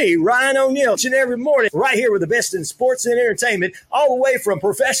host, me, Ryan O'Neal, each and every morning, right here with the best in sports and entertainment, all the way from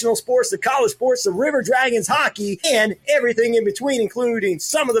professional sports to college sports to River Dragons hockey and everything in between, including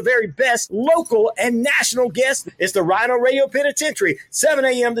some of the very best local and national guests. It's the Rhino Radio Penitentiary, 7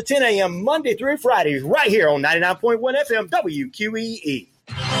 a.m. to 10 a.m. Monday through Friday, right here on 99.1 FM WQEE.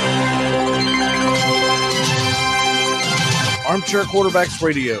 Armchair Quarterbacks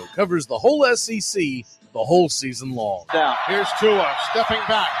Radio covers the whole SEC the whole season long. Now, here's Tua stepping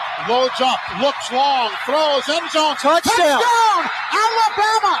back, loads up, looks long, throws, end zone, touchdown!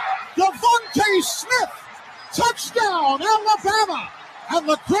 Alabama! Devontae Smith! Touchdown, Alabama! And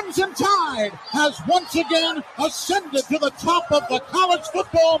the Crimson Tide has once again ascended to the top of the college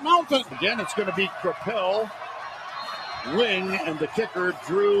football mountain. Again, it's going to be Crapel, Wing, and the kicker,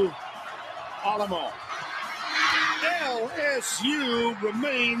 Drew Alamo. LSU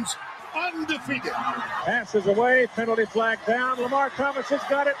remains undefeated. Passes away, penalty flag down. Lamar Thomas has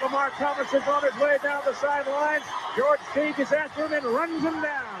got it. Lamar Thomas is on his way down the sideline. George Teague is after him and runs him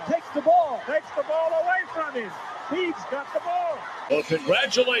down. Takes the ball away from him. Teague's got the ball. Well,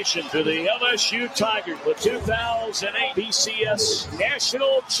 congratulations to the LSU Tigers, the 2008 BCS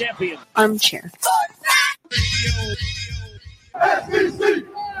National Champion. Armchair. SEC!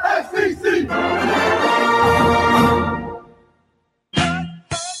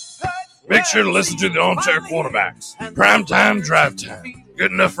 Make sure to listen to the Armchair Quarterbacks. Prime time, drive time.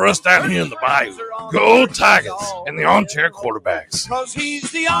 Good enough for us down here in the bayou. Go Tigers and the Armchair Quarterbacks. Because he's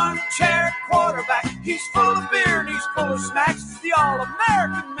the armchair quarterback. He's full of beer and he's full of snacks. The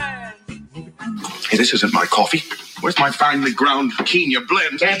all-American man. Hey, this isn't my coffee. Where's my finely ground Kenya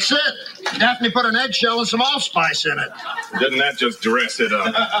blend? That's it. Daphne put an eggshell and some allspice in it. Doesn't that just dress it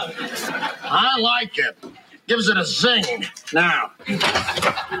up? I like it. Gives it a zing. Now.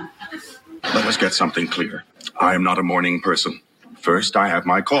 Let us get something clear. I am not a morning person. First, I have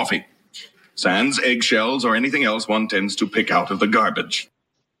my coffee. Sans eggshells or anything else one tends to pick out of the garbage.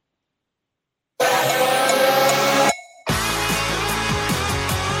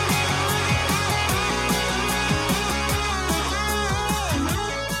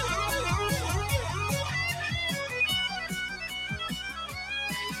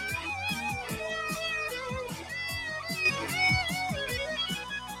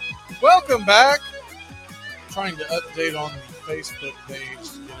 Welcome back. Trying to update on the Facebook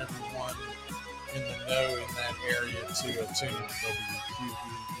page to get everyone in the know in that area to tune in WQEE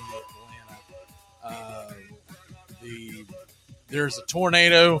Atlanta. There's a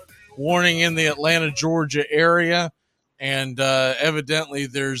tornado warning in the Atlanta, Georgia area, and evidently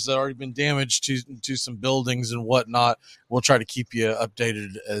there's already been damage to some buildings and whatnot. We'll try to keep you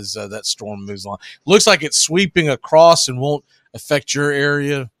updated as that storm moves on. Looks like it's sweeping across and won't affect your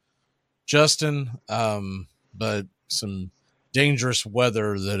area, Justin, but some dangerous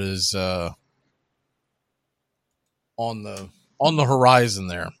weather that is on the horizon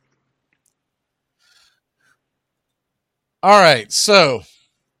there. All right, so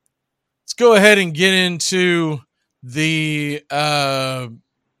let's go ahead and get into the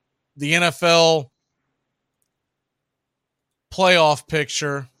NFL playoff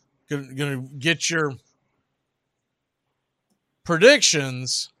picture. Gonna get your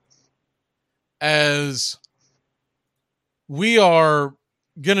predictions as we are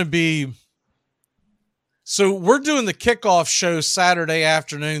going to be. So we're doing the kickoff show Saturday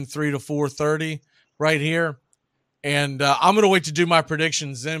afternoon, 3 to 4:30 right here. And I'm going to wait to do my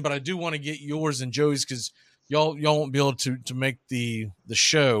predictions then, but I do want to get yours and Joey's because y'all won't be able to make the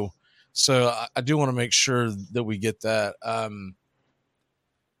show. So I do want to make sure that we get that.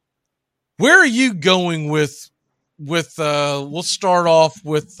 Where are you going with we'll start off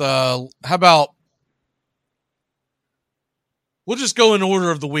with how about we'll just go in order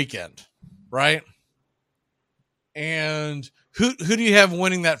of the weekend, right? And Who do you have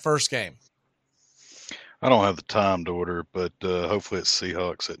winning that first game? I don't have the timed order, but hopefully it's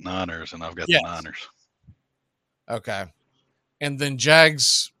Seahawks at Niners, and I've got the Niners. Okay. And then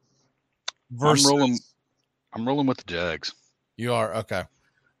Jags versus... I'm rolling with the Jags. You are? Okay.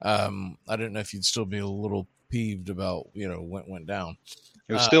 I didn't know if you'd still be a little peeved about, what went down.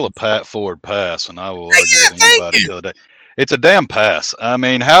 It was still a Pat Ford pass, and I will argue with anybody the other day. It's a damn pass. I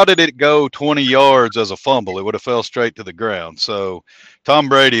mean, how did it go 20 yards as a fumble? It would have fell straight to the ground. So Tom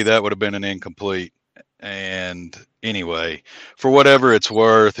Brady, that would have been an incomplete. And anyway, for whatever it's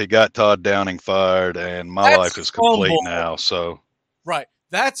worth, he got Todd Downing fired, and my life is complete now. So right,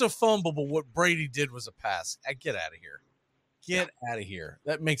 that's a fumble, but what Brady did was a pass. Get out of here. Get out of here.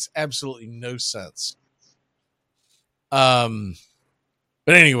 That makes absolutely no sense. But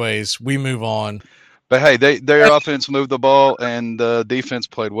anyways, we move on. But hey, their offense moved the ball, and defense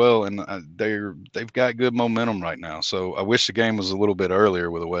played well, and they've got good momentum right now. So I wish the game was a little bit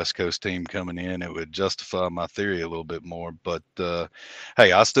earlier with a West Coast team coming in. It would justify my theory a little bit more. But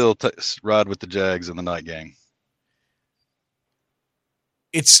hey, I still ride with the Jags in the night game.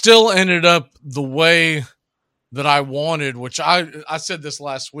 It still ended up the way that I wanted, which I said this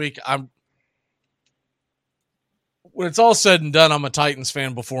last week. When it's all said and done, I'm a Titans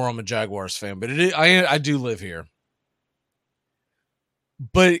fan before I'm a Jaguars fan, but I do live here.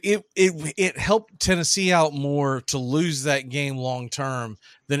 But it helped Tennessee out more to lose that game long term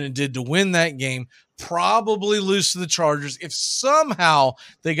than it did to win that game. Probably lose to the Chargers. If somehow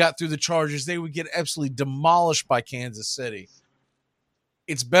they got through the Chargers, they would get absolutely demolished by Kansas City.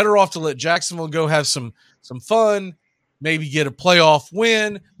 It's better off to let Jacksonville go have some fun. Maybe get a playoff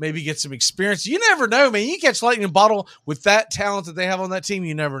win, maybe get some experience. You never know, man. You catch lightning in a bottle with that talent that they have on that team,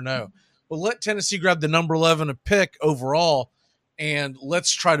 you never know. But let Tennessee grab the number 11 pick overall, and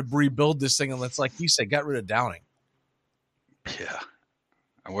let's try to rebuild this thing. And let's, like you said, get rid of Downing. Yeah.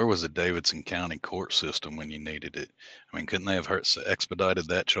 Where was the Davidson County court system when you needed it? I mean, couldn't they have expedited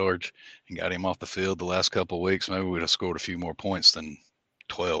that charge and got him off the field the last couple of weeks? Maybe we'd have scored a few more points than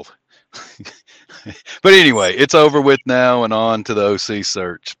 12. But anyway, it's over with now and on to the OC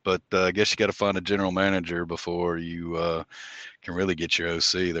search. But I guess you got to find a general manager before you can really get your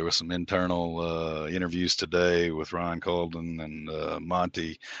OC. There were some internal interviews today with Ryan Calden and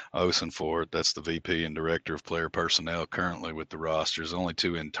Monty Osenfort. That's the VP and Director of Player Personnel currently with the rosters. Only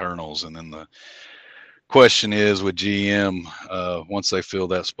 2 internals. And then the question is with GM, once they fill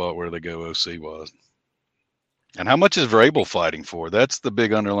that spot, where they go OC-wise. And how much is Vrabel fighting for? That's the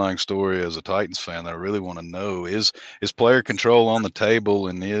big underlying story as a Titans fan that I really want to know. Is player control on the table,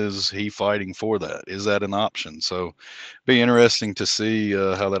 and is he fighting for that? Is that an option? So be interesting to see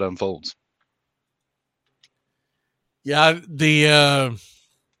how that unfolds. Yeah,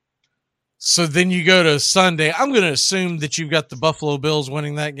 so then you go to Sunday. I'm going to assume that you've got the Buffalo Bills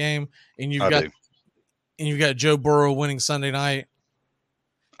winning that game, and you've got Joe Burrow winning Sunday night.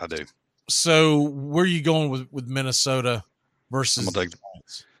 I do. So where are you going with Minnesota versus the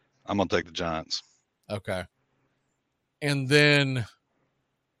Giants? I'm going to take the Giants. Okay. And then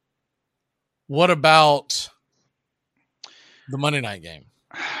what about the Monday night game?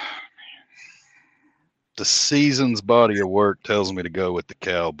 The season's body of work tells me to go with the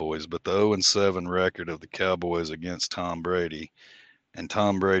Cowboys, but the 0-7 record of the Cowboys against Tom Brady and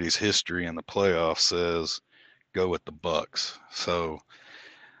Tom Brady's history in the playoffs says go with the Bucs. So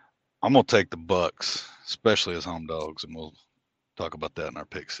I'm going to take the Bucs, especially as home dogs, and we'll talk about that in our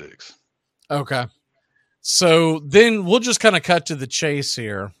pick 6. Okay. So then we'll just kind of cut to the chase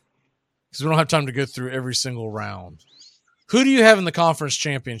here because we don't have time to go through every single round. Who do you have in the conference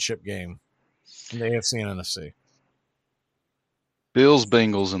championship game in the AFC and NFC? Bills,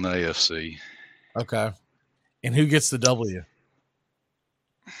 Bengals in the AFC. Okay. And who gets the W?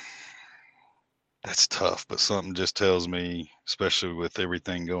 That's tough, but something just tells me, especially with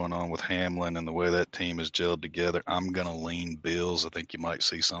everything going on with Hamlin and the way that team is gelled together, I'm going to lean Bills. I think you might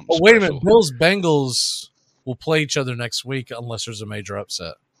see something special. Wait a minute. Bills, Bengals will play each other next week unless there's a major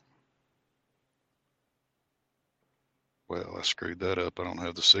upset. Well, I screwed that up. I don't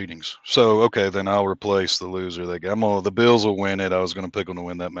have the seedings. So, okay, then I'll replace the loser. The Bills will win it. I was going to pick them to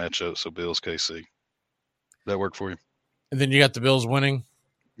win that matchup, so Bills, KC. That work for you? And then you got the Bills winning?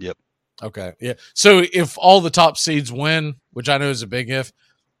 Yep. Okay, yeah. So if all the top seeds win, which I know is a big if,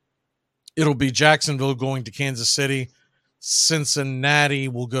 it'll be Jacksonville going to Kansas City. Cincinnati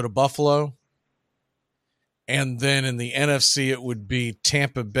will go to Buffalo. And then in the NFC, it would be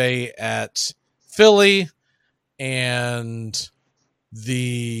Tampa Bay at Philly and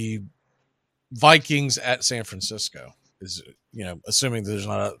the Vikings at San Francisco, is, assuming there's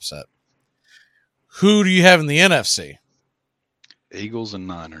not an upset. Who do you have in the NFC? Eagles and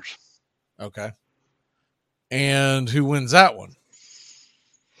Niners. Okay. And who wins that one?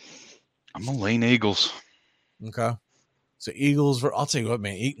 I'm going to lean Eagles. Okay. So Eagles, I'll tell you what,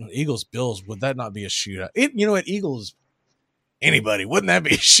 man, Eagles, Bills, would that not be a shootout? You know what, Eagles, anybody, wouldn't that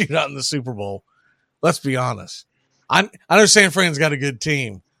be a shootout in the Super Bowl? Let's be honest. I know San Fran's got a good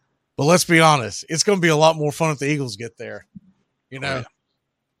team, but let's be honest. It's going to be a lot more fun if the Eagles get there. You know,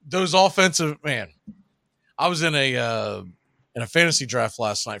 those offensive, man, I was in a fantasy draft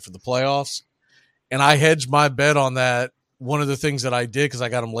last night for the playoffs, and I hedged my bet on that. One of the things that I did, because I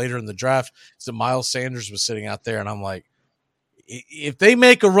got him later in the draft, is that Miles Sanders was sitting out there, and I'm like, if they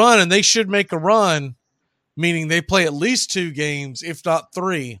make a run, and they should make a run, meaning they play at least 2 games, if not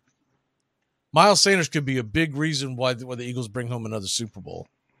 3, Miles Sanders could be a big reason why the Eagles bring home another Super Bowl.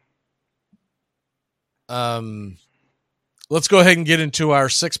 Let's go ahead and get into our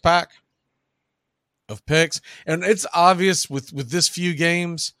 6-pack of picks. And it's obvious with this few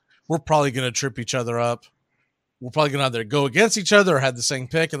games, we're probably going to trip each other up. We're probably going to either go against each other or have the same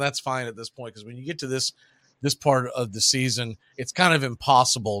pick, and that's fine at this point, because when you get to this part of the season, it's kind of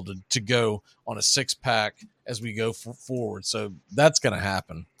impossible to go on a 6-pack as we go forward. So that's going to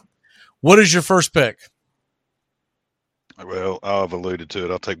happen. What is your first pick? Well, I've alluded to it.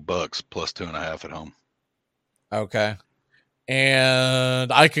 I'll take Bucks plus 2.5 at home. Okay.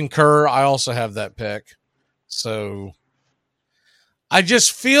 And I concur. I also have that pick. So I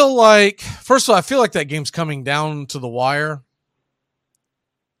just feel like, first of all, I feel like that game's coming down to the wire.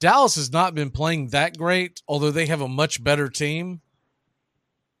 Dallas has not been playing that great, although they have a much better team.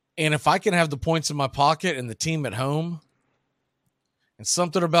 And if I can have the points in my pocket and the team at home, and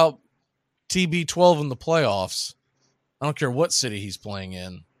something about TB12 in the playoffs, I don't care what city he's playing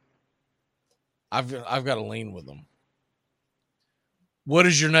in, I've got to lean with him. What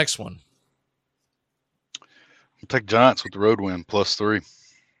is your next one? I'll take Giants with the road win plus 3.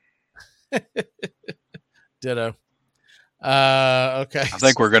 Ditto. Okay. I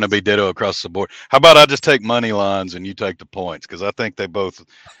think we're going to be ditto across the board. How about I just take money lines and you take the points? Because I think they both.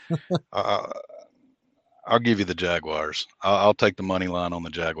 I'll give you the Jaguars. I'll take the money line on the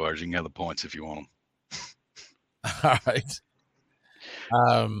Jaguars. You can have the points if you want them. All right.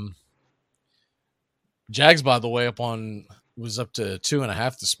 Jags, by the way, was up to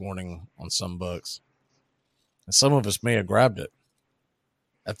 2.5 this morning on some books, and some of us may have grabbed it.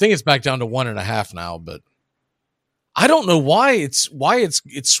 I think it's back down to 1.5 now, but I don't know why it's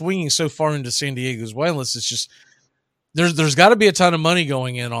swinging so far into San Diego's way. Unless it's just there's got to be a ton of money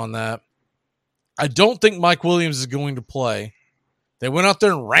going in on that. I don't think Mike Williams is going to play. They went out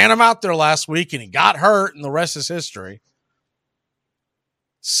there and ran him out there last week, and he got hurt, and the rest is history.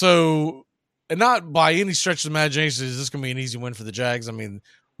 So, and not by any stretch of the imagination is this going to be an easy win for the Jags. I mean,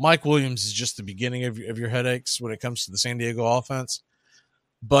 Mike Williams is just the beginning of your headaches when it comes to the San Diego offense.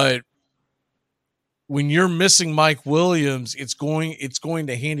 But when you're missing Mike Williams, it's going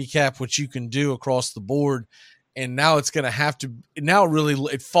to handicap what you can do across the board. And now it's going to have to – now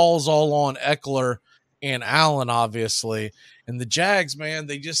it falls all on Eckler and Allen, obviously. And the Jags, man,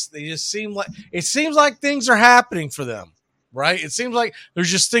 they just seem like – it seems like things are happening for them, right? It seems like there's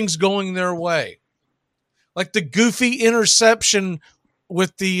just things going their way. Like the goofy interception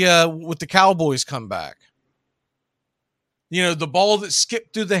with the Cowboys comeback. You know, the ball that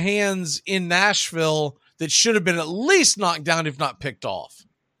skipped through the hands in Nashville that should have been at least knocked down, if not picked off.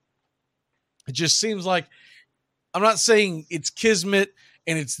 It just seems like – I'm not saying it's kismet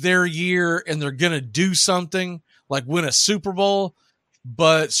and it's their year and they're going to do something like win a Super Bowl,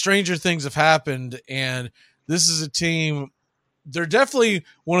 but stranger things have happened. And this is a team, they're definitely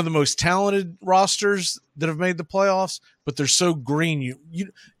one of the most talented rosters that have made the playoffs, but they're so green.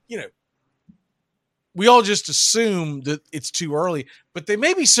 You know, we all just assume that it's too early, but they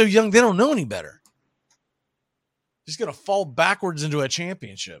may be so young they don't know any better. Just going to fall backwards into a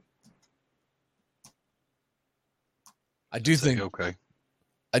championship. I do think they're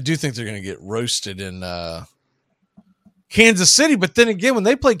going to get roasted in Kansas City, but then again, when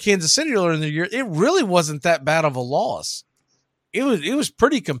they played Kansas City earlier in the year, it really wasn't that bad of a loss. It was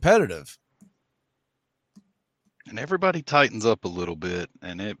pretty competitive. And everybody tightens up a little bit,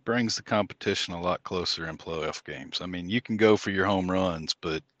 and it brings the competition a lot closer in playoff games. I mean, you can go for your home runs,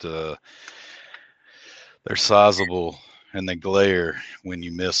 but they're sizable and they glare when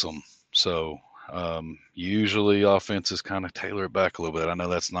you miss them. So usually offenses kind of tailor it back a little bit. I know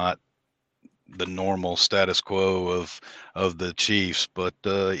that's not the normal status quo of the Chiefs, but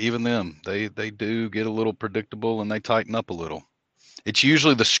even them, they do get a little predictable and they tighten up a little. It's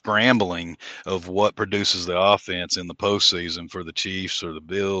usually the scrambling of what produces the offense in the postseason for the Chiefs or the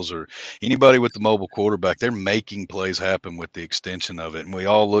Bills or anybody with the mobile quarterback. They're making plays happen with the extension of it. And we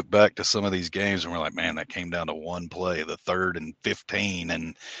all look back to some of these games and we're like, man, that came down to one play, the 3rd and 15,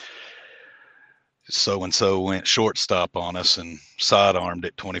 and so went shortstop on us and sidearmed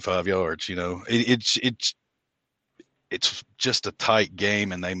it 25 yards. You know, it's just a tight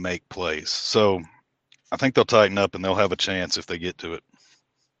game and they make plays. So I think they'll tighten up and they'll have a chance if they get to it.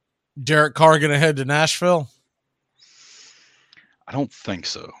 Derek Carr going to head to Nashville? I don't think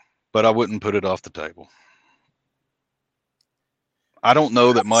so, but I wouldn't put it off the table. I don't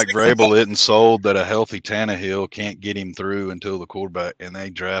know that Mike Vrabel isn't sold that a healthy Tannehill can't get him through until the quarterback, and they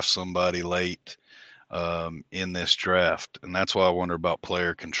draft somebody late in this draft. And that's why I wonder about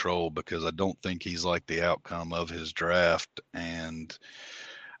player control, because I don't think he's like the outcome of his draft. And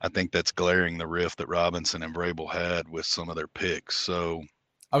I think that's glaring the rift that Robinson and Vrabel had with some of their picks. So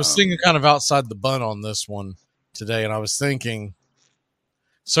I was thinking kind of outside the bun on this one today, and I was thinking,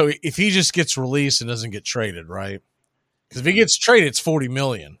 so if he just gets released and doesn't get traded, right? Because if he gets traded, it's $40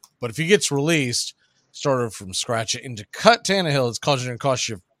 million. But if he gets released, started from scratch, and to cut Tannehill, it's going to cost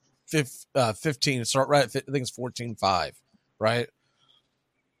you 15. Start right. I think it's 14.5, right?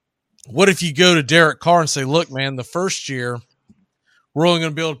 What if you go to Derek Carr and say, "Look, man, the first year we're only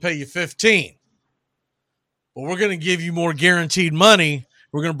going to be able to pay you 15, but we're going to give you more guaranteed money.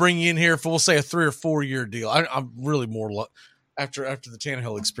 We're going to bring you in here for, we'll say, a 3 or 4 year deal." I'm really more after the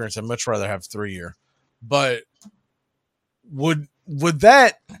Tannehill experience, I'd much rather have 3 year. But would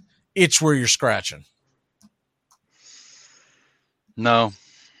that itch where you're scratching? No,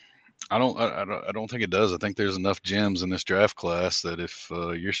 I don't think it does. I think there's enough gems in this draft class that if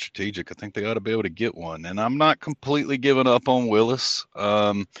you're strategic, I think they ought to be able to get one. And I'm not completely giving up on Willis.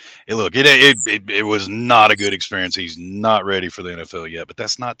 It was not a good experience. He's not ready for the NFL yet. But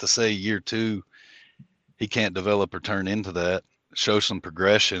that's not to say year 2 he can't develop or turn into that. Show some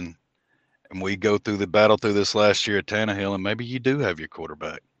progression, and we go through the battle through this last year at Tannehill, and maybe you do have your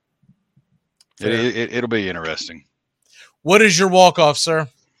quarterback. It'll be interesting. What is your walk-off, sir?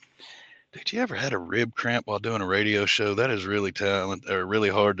 Did you ever had a rib cramp while doing a radio show? That is really really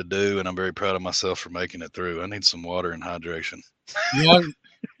hard to do, and I'm very proud of myself for making it through. I need some water and hydration.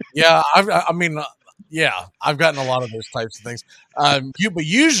 Yeah, I've gotten a lot of those types of things. But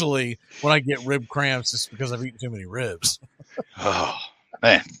usually when I get rib cramps, it's because I've eaten too many ribs. Oh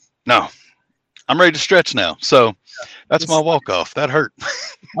man, no, I'm ready to stretch now. So that's my walk-off. That hurt.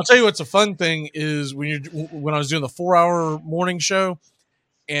 I'll tell you what's a fun thing is when I was doing the 4-hour morning show,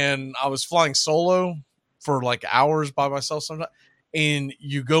 and I was flying solo for like hours by myself sometimes, and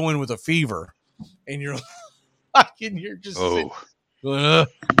you go in with a fever, and you're just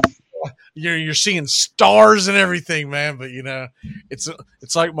you're seeing stars and everything, man. But it's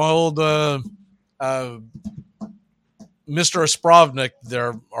like my old Mr. Ospravnik,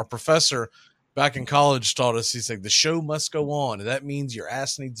 our professor back in college, taught us. He's like, the show must go on, and that means your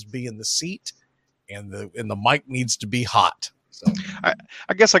ass needs to be in the seat, and the mic needs to be hot. So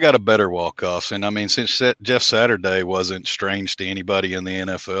I guess I got a better walk-off. And I mean, since Jeff Saturday wasn't strange to anybody in the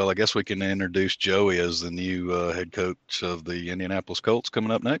NFL, I guess we can introduce Joey as the new head coach of the Indianapolis Colts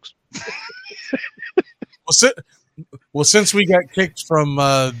coming up next. Well, since we got kicked from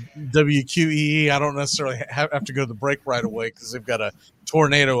WQEE, I don't necessarily have to go to the break right away because they've got a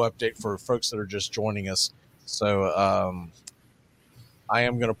tornado update for folks that are just joining us. So I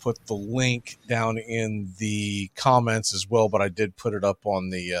am going to put the link down in the comments as well, but I did put it up on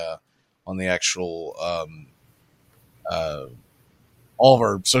the actual all of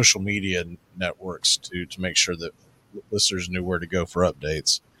our social media networks to make sure that listeners knew where to go for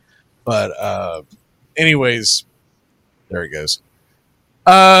updates. But anyways, there he goes.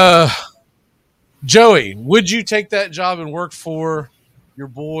 Joey, would you take that job and work for your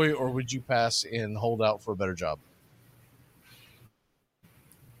boy, or would you pass and hold out for a better job?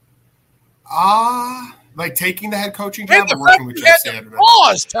 Like taking the head coaching job or working with Jeff Saturday? The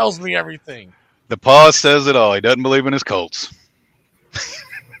pause tells me everything. The pause says it all. He doesn't believe in his Colts.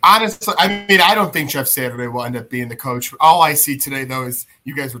 Honestly, I mean, I don't think Jeff Saturday will end up being the coach. All I see today, though, is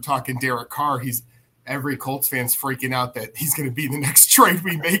you guys were talking Derek Carr. Every Colts fan's freaking out that he's going to be the next trade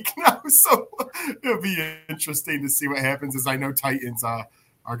we make now. So it'll be interesting to see what happens, as I know Titans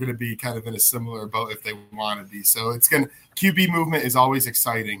are going to be kind of in a similar boat if they want to be. So QB movement is always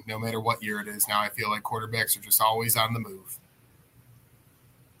exciting, no matter what year it is. Now I feel like quarterbacks are just always on the move.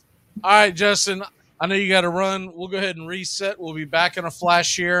 All right, Justin, I know you got to run. We'll go ahead and reset. We'll be back in a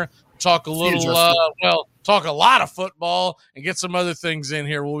flash here. Talk a little, talk a lot of football and get some other things in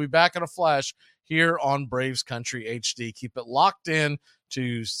here. We'll be back in a flash here on Braves Country HD. Keep it locked in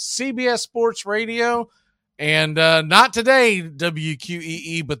to CBS Sports Radio. And not today,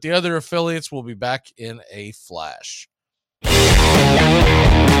 WQEE, but the other affiliates will be back in a flash. The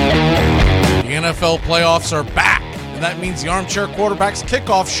NFL playoffs are back, and that means the Armchair Quarterbacks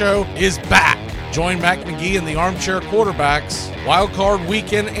kickoff show is back. Join Mac McGee and the Armchair Quarterbacks Wild Card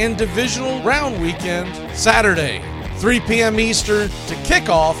Weekend and Divisional Round Weekend Saturday, 3 p.m. Eastern to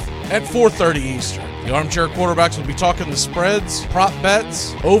kickoff at 4:30 Eastern. The Armchair Quarterbacks will be talking the spreads, prop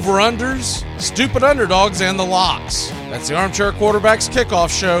bets, over-unders, stupid underdogs, and the locks. That's the Armchair Quarterbacks kickoff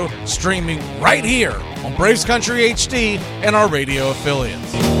show, streaming right here on Braves Country HD and our radio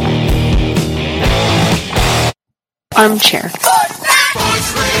affiliates. Armchair.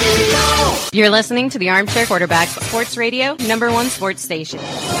 You're listening to the Armchair Quarterbacks Sports Radio, #1 sports station.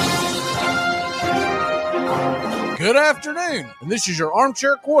 Good afternoon, and this is your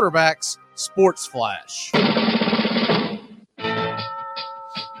Armchair Quarterbacks Sports Flash.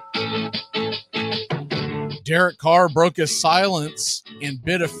 Derek Carr broke his silence and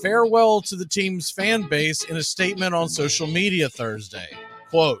bid a farewell to the team's fan base in a statement on social media Thursday.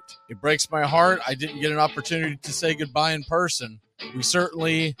 Quote, "It breaks my heart I didn't get an opportunity to say goodbye in person. We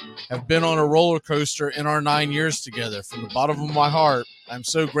certainly have been on a roller coaster in our 9 years together. From the bottom of my heart, I'm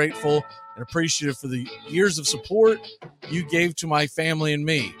so grateful and appreciative for the years of support you gave to my family and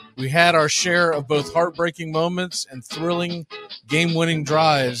me. We had our share of both heartbreaking moments and thrilling game-winning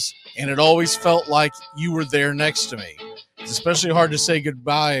drives, and it always felt like you were there next to me. It's especially hard to say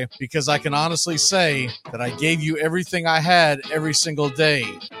goodbye because I can honestly say that I gave you everything I had every single day,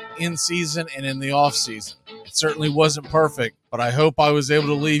 in season and in the off season. It certainly wasn't perfect, but I hope I was able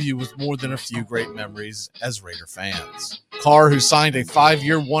to leave you with more than a few great memories as Raider fans." Carr, who signed a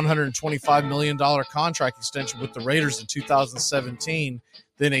 5-year, $125 million contract extension with the Raiders in 2017,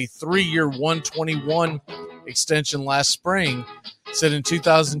 then a 3-year, $121 extension last spring, said in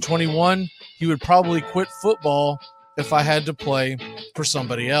 2021 he would probably quit football if I had to play for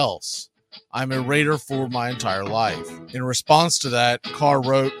somebody else. I'm a Raider for my entire life. In response to that, Carr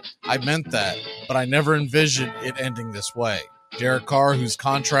wrote, "I meant that, but I never envisioned it ending this way." Derek Carr, whose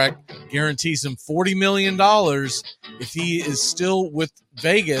contract guarantees him $40 million if he is still with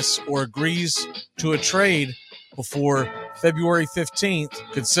Vegas or agrees to a trade before February 15th,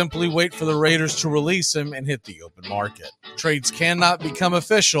 could simply wait for the Raiders to release him and hit the open market. Trades cannot become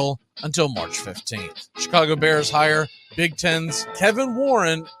official until March 15th. Chicago Bears hire Big Ten's Kevin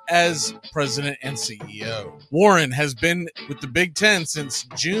Warren as president and CEO. Warren has been with the Big Ten since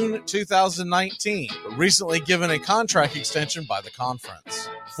June 2019, but recently given a contract extension by the conference.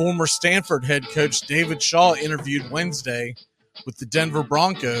 Former Stanford head coach David Shaw interviewed Wednesday with the Denver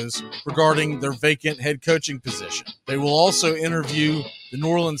Broncos regarding their vacant head coaching position. They will also interview the New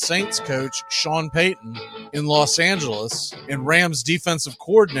Orleans Saints coach Sean Payton in Los Angeles and Rams defensive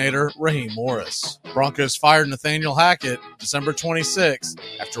coordinator Raheem Morris. Broncos fired Nathaniel Hackett December 26th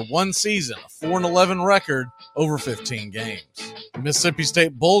after one season, a 4-11 record over 15 games. The Mississippi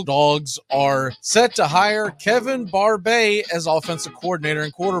State Bulldogs are set to hire Kevin Barbay as offensive coordinator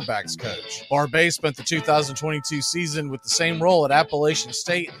and quarterbacks coach. Barbay spent the 2022 season with the same role at Appalachian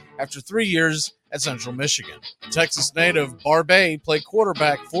State after 3 years at Central Michigan. The Texas native Barbay played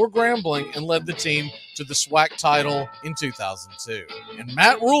quarterback for Grambling and led the team to the SWAC title in 2002. And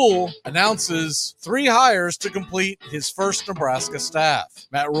Matt Rule announces 3 hires to complete his first Nebraska staff.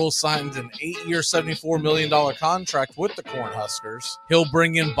 Matt Rule signed an 8-year, $74 million contract with the Cornhuskers. He'll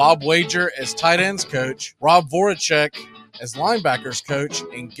bring in Bob Wager as tight ends coach, Rob Voracek as linebackers coach,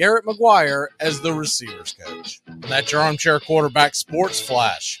 and Garrett McGuire as the receivers coach. And that's your Armchair Quarterback Sports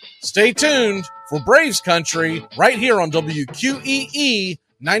Flash. Stay tuned for Braves Country right here on WQEE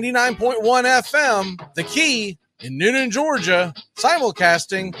 99.1 FM, The Key in Noonan, Georgia,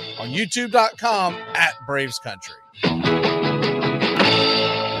 simulcasting on youtube.com at Braves Country.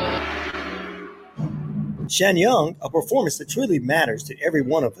 Shenyang, a performance that truly matters to every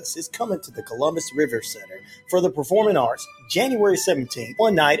one of us, is coming to the Columbus River Center for the Performing Arts, January 17th,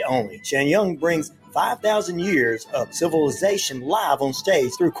 one night only. Shenyang brings 5,000 years of civilization live on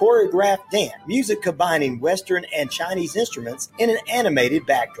stage through choreographed dance, music combining Western and Chinese instruments in an animated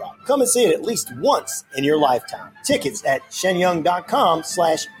backdrop. Come and see it at least once in your lifetime. Tickets at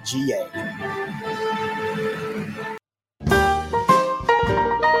shenyang.com/GA.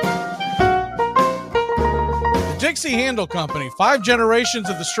 Dixie Handle Company, 5 generations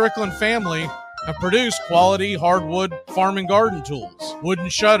of the Strickland family have produced quality hardwood farm and garden tools, wooden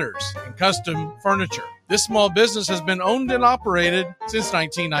shutters, and custom furniture. This small business has been owned and operated since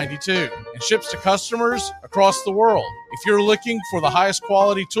 1992 and ships to customers across the world. If you're looking for the highest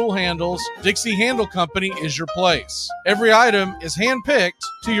quality tool handles, Dixie Handle Company is your place. Every item is handpicked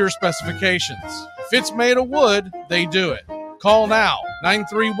to your specifications. If it's made of wood, they do it. Call now,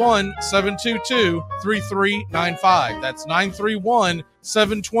 931-722-3395. That's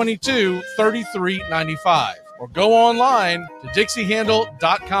 931-722-3395. Or go online to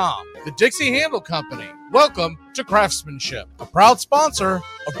DixieHandle.com. The Dixie Handle Company. Welcome to Craftsmanship, a proud sponsor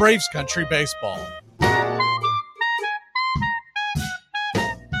of Braves Country Baseball.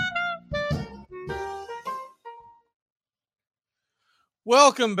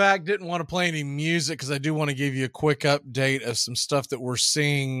 Welcome back. Didn't want to play any music because I do want to give you a quick update of some stuff that we're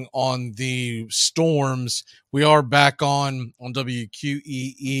seeing on the storms. We are back on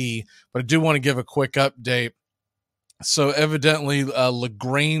WQEE, but I do want to give a quick update. So evidently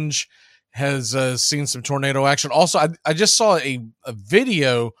LaGrange has seen some tornado action. Also, I just saw a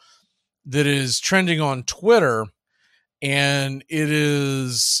video that is trending on Twitter, and it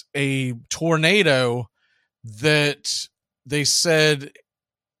is a tornado that they said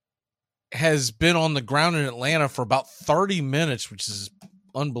has been on the ground in Atlanta for about 30 minutes, which is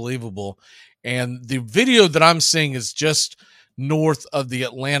unbelievable. And the video that I'm seeing is just north of the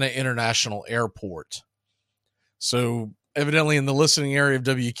Atlanta International Airport. So evidently in the listening area of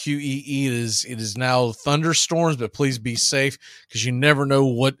WQEE, it is now thunderstorms, but please be safe because you never know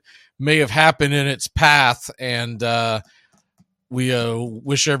what may have happened in its path. And we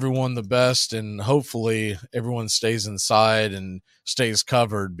wish everyone the best, and hopefully everyone stays inside and stays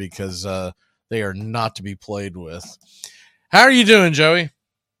covered because they are not to be played with. How are you doing, Joey?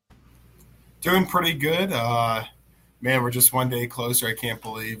 Doing pretty good. Man, we're just one day closer. I can't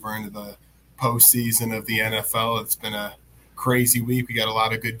believe we're into the postseason of the NFL. It's been a crazy week. We got a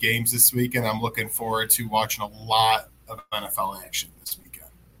lot of good games this weekend. I'm looking forward to watching a lot of NFL action this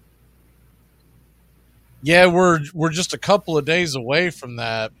weekend. Yeah, we're just a couple of days away from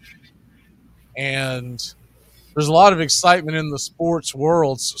that, and there's a lot of excitement in the sports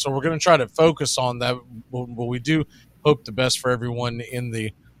world, so we're going to try to focus on that, but we do hope the best for everyone in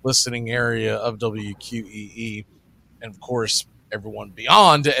the listening area of WQEE, and of course everyone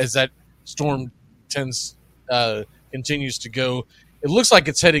beyond as that storm continues to go. It looks like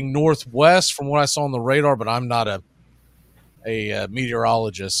it's heading northwest from what I saw on the radar, but I'm not a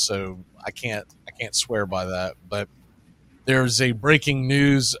meteorologist, so I can't swear by that. But there's a breaking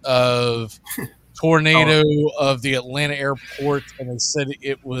news of tornado of the Atlanta airport, and they said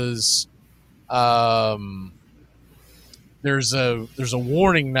it was there's a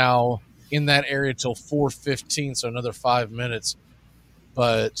warning now in that area till 4:15, so another 5 minutes.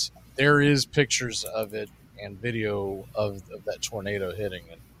 But there is pictures of it and video of that tornado hitting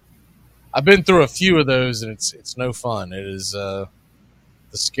it. I've been through a few of those, and it's no fun. It is the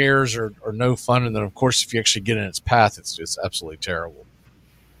scares are no fun, and then of course if you actually get in its path, it's just absolutely terrible.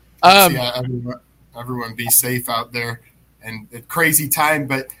 Everyone be safe out there, and a crazy time.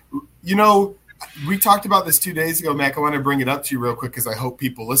 But you know, we talked about this 2 days ago, Mac. I want to bring it up to you real quick because I hope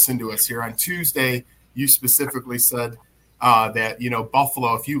people listen to us here on Tuesday. You specifically said that, you know,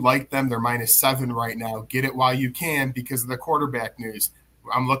 Buffalo, if you like them, they're -7 right now. Get it while you can because of the quarterback news.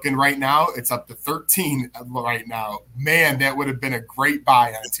 I'm looking right now. It's up to 13 right now. Man, that would have been a great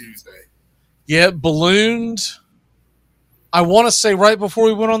buy on Tuesday. Yeah, it ballooned. I want to say right before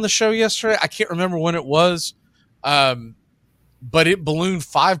we went on the show yesterday. I can't remember when it was. But it ballooned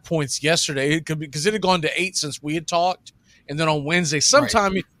 5 points yesterday. It could be because it had gone to 8 since we had talked. And then on Wednesday,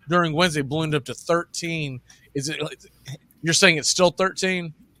 sometime during Wednesday, ballooned up to 13. Is it? You're saying it's still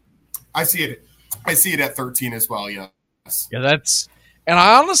 13? I see it at 13 as well. Yes. Yeah, that's. And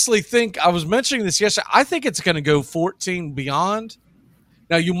I honestly think I was mentioning this yesterday. I think it's going to go 14 beyond.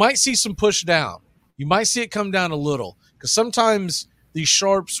 Now you might see some push down. You might see it come down a little because sometimes these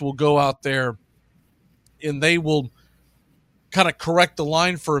sharps will go out there and they will kind of correct the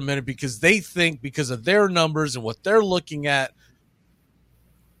line for a minute because they think because of their numbers and what they're looking at,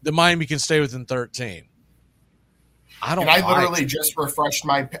 the Miami can stay within 13. I literally just refreshed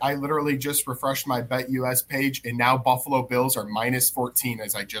my Bet US page, and now Buffalo Bills are -14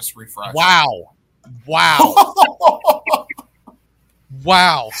 as I just refreshed. Wow. Wow.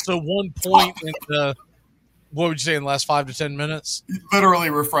 So 1 point in the what would you say in the last 5 to 10 minutes?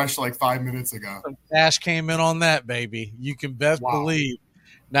 Literally refreshed like 5 minutes ago. Some cash came in on that, baby. You can best believe.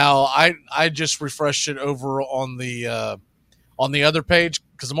 Now I just refreshed it over on the other page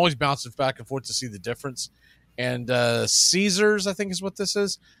because I'm always bouncing back and forth to see the difference. And Caesars, I think is what this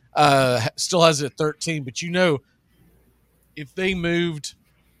is, still has it at 13. But you know, if they moved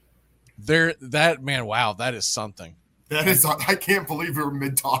Wow, that is something. That is, I can't believe we were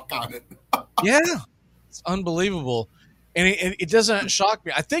mid-talk on it. Yeah, it's unbelievable. And it doesn't shock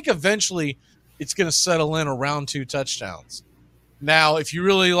me. I think eventually it's going to settle in around 2 touchdowns. Now, if you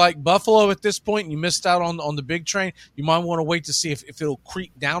really like Buffalo at this point and you missed out on the big train, you might want to wait to see if it'll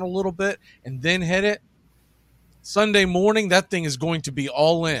creep down a little bit and then hit it. Sunday morning, that thing is going to be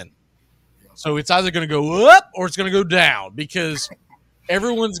all in. So it's either going to go up or it's going to go down because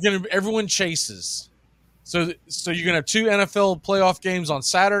everyone chases. So you're going to have 2 NFL playoff games on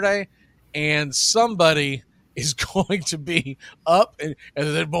Saturday, and somebody is going to be up, and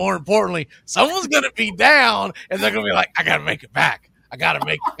then more importantly, someone's going to be down, and they're going to be like, I got to make it back. I got to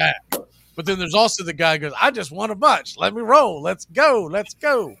make it back. But then there's also the guy who goes, I just won a bunch. Let me roll. Let's go. Let's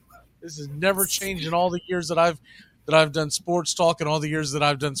go. This has never changed in all the years that I've done sports talk and all the years that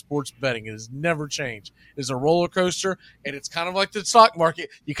I've done sports betting. It has never changed. It's a roller coaster, and it's kind of like the stock market.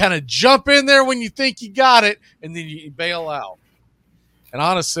 You kind of jump in there when you think you got it, and then you bail out. And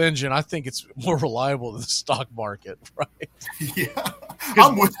Honest Engine, I think it's more reliable than the stock market, right? Yeah,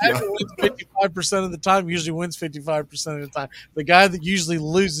 I'm with you. Wins 55% of the time, usually wins 55% of the time. The guy that usually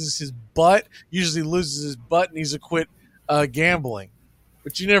loses his butt needs to quit gambling.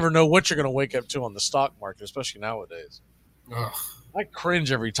 But you never know what you're going to wake up to on the stock market, especially nowadays. Ugh. I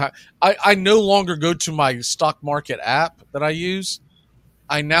cringe every time. I no longer go to my stock market app that I use.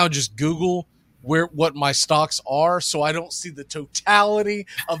 I now just Google what my stocks are, so I don't see the totality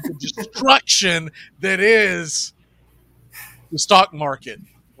of the destruction that is the stock market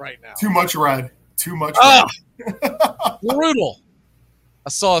right now. Too much red. Red. Brutal. I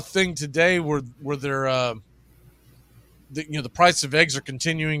saw a thing today where they're the price of eggs are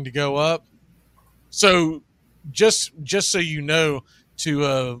continuing to go up. So just so you know,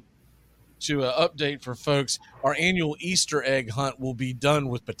 to update for folks, our annual Easter egg hunt will be done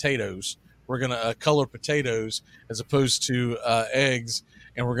with potatoes. We're going to color potatoes as opposed to eggs,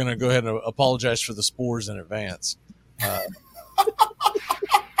 and we're going to go ahead and apologize for the spores in advance. My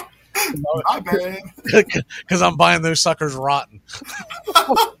bad. Because I'm buying those suckers rotten.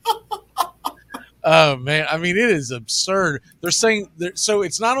 Oh, man. I mean, it is absurd. They're saying so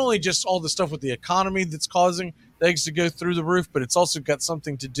it's not only just all the stuff with the economy that's causing the eggs to go through the roof, but it's also got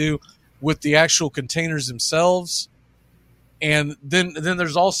something to do with the actual containers themselves. And then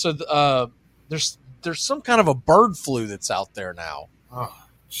there's also there's some kind of a bird flu that's out there now. Oh,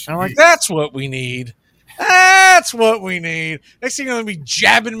 I'm like, that's what we need. That's what we need. Next thing you're going to be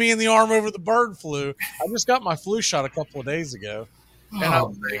jabbing me in the arm over the bird flu. I just got my flu shot a couple of days ago.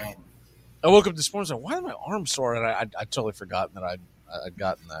 And man. I woke up this morning and said, why is my arm sore? And I totally forgotten that I'd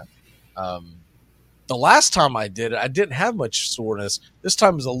gotten that. The last time I did it, I didn't have much soreness. This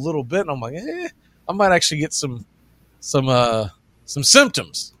time was a little bit, and I'm like, I might actually get some symptoms.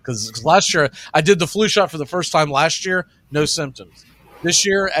 Because last year, I did the flu shot for the first time last year, no symptoms. This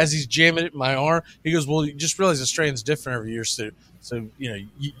year, as he's jamming it in my arm, he goes, well, you just realize the strain's different every year, so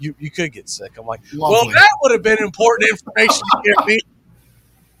you could get sick. I'm like, lovely. Well, that would have been important information to give me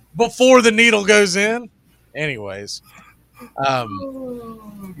before the needle goes in. Anyways. The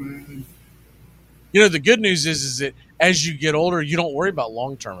good news is that as you get older, you don't worry about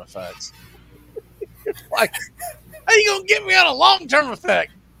long-term effects. Like, how you going to get me on a long-term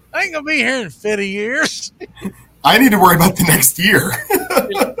effect? I ain't going to be here in 50 years. I need to worry about the next year.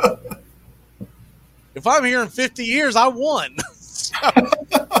 If I'm here in 50 years, I won.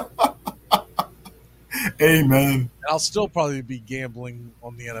 Amen. And I'll still probably be gambling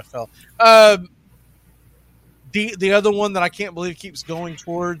on the NFL. The other one that I can't believe keeps going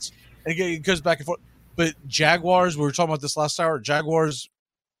towards, and again, it goes back and forth, but Jaguars, we were talking about this last hour, Jaguars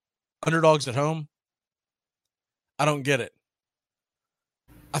underdogs at home. I don't get it.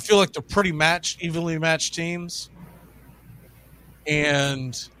 I feel like they're pretty evenly matched teams.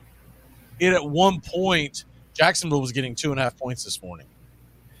 And at one point, Jacksonville was getting 2.5 points this morning.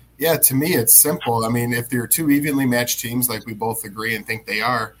 Yeah, to me, it's simple. I mean, if they're 2 evenly matched teams, like we both agree and think they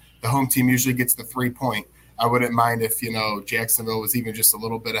are, the home team usually gets the 3 point. I wouldn't mind if, Jacksonville was even just a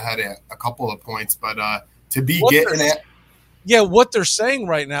little bit ahead at a couple of points, but to be getting that. Yeah, what they're saying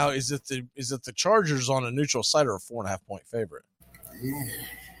right now is that the Chargers on a neutral site are a 4.5 point favorite. Yeah,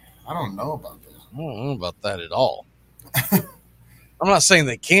 I don't know about that. I don't know about that at all. I'm not saying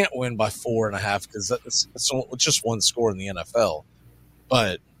they can't win by 4.5 because it's just one score in the NFL.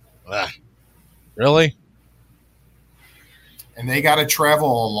 But really? And they got to travel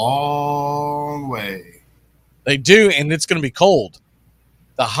a long way. They do, and it's going to be cold.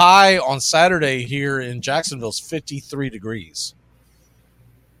 The high on Saturday here in Jacksonville is 53 degrees.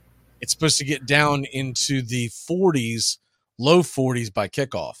 It's supposed to get down into the 40s, low 40s by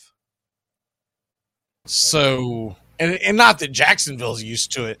kickoff. So, and not that Jacksonville's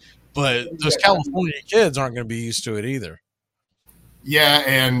used to it, but those California kids aren't going to be used to it either. Yeah,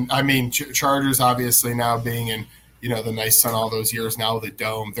 and I mean, Chargers obviously now being in, the nice sun all those years now with the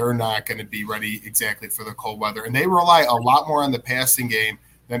dome, they're not going to be ready exactly for the cold weather. And they rely a lot more on the passing game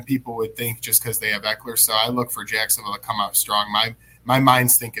than people would think just because they have Eckler. So I look for Jacksonville to come out strong. My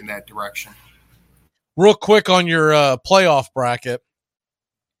mind's thinking that direction. Real quick on your playoff bracket.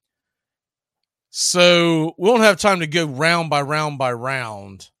 So we won't have time to go round by round by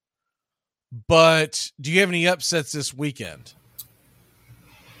round, but do you have any upsets this weekend?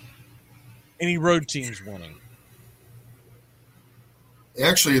 Any road teams winning?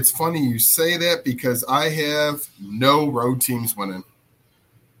 Actually, it's funny you say that because I have no road teams winning.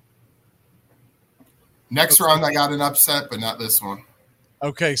 Next round, I got an upset, but not this one.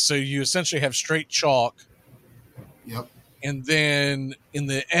 Okay, so you essentially have straight chalk. Yep. And then in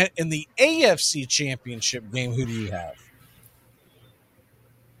the AFC Championship game, who do you have?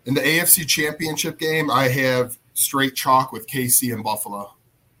 In the AFC Championship game, I have straight chalk with KC and Buffalo.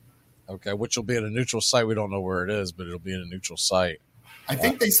 Okay, which will be at a neutral site. We don't know where it is, but it'll be at a neutral site. I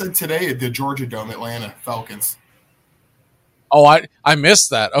think they said today at the Georgia Dome, Atlanta Falcons. Oh, I missed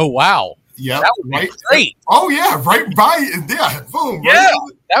that. Oh, wow. Yeah, that would be great. Oh, yeah, right by. Yeah, boom. Yeah,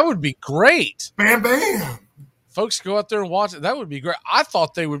 right, that would be great. Bam, bam. Folks go out there and watch it. That would be great. I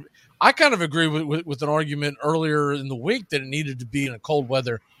thought they would. I kind of agree with an argument earlier in the week that it needed to be in a cold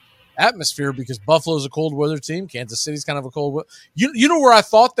weather atmosphere because Buffalo's a cold weather team. Kansas City's kind of a cold weather. You know where I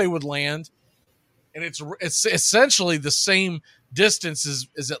thought they would land, and it's essentially the same distance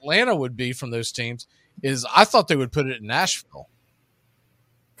as Atlanta would be from those teams. Is I thought they would put it in Nashville.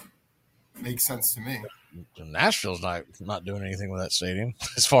 Makes sense to me. Nashville's not doing anything with that stadium,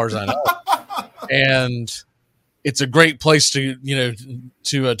 as far as I know, and it's a great place to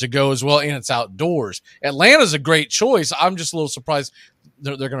go as well, and it's outdoors. Atlanta's a great choice. I'm just a little surprised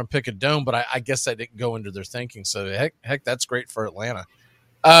they're going to pick a dome, but I guess that didn't go into their thinking. So heck, that's great for Atlanta.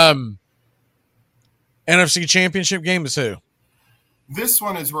 NFC Championship game is who? This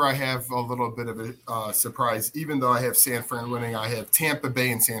one is where I have a little bit of a surprise. Even though I have San Fran winning, I have Tampa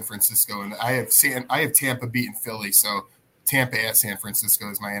Bay and San Francisco, and I have Tampa beating Philly. So Tampa at San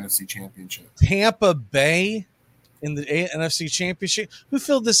Francisco is my NFC Championship. Tampa Bay in the NFC Championship. Who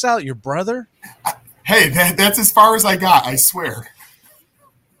filled this out? Your brother? Hey, that's as far as I got. I swear.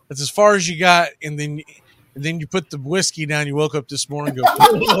 That's as far as you got, and then you put the whiskey down. You woke up this morning and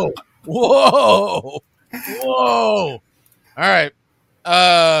go, whoa. All right.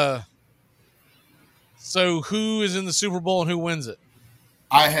 So who is in the Super Bowl and who wins it?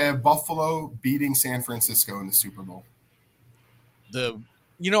 I have Buffalo beating San Francisco in the Super Bowl.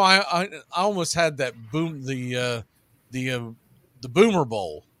 I almost had that the Boomer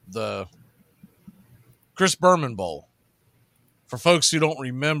Bowl, the Chris Berman Bowl. For folks who don't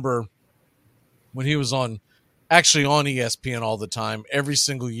remember, when he was on ESPN all the time, every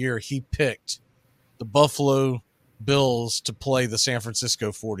single year he picked the Buffalo Bills to play the San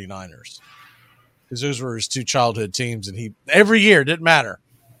Francisco 49ers because those were his two childhood teams, and every year, didn't matter.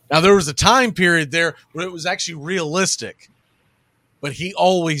 Now, there was a time period there where it was actually realistic, but he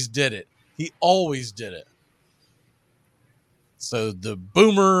always did it. So the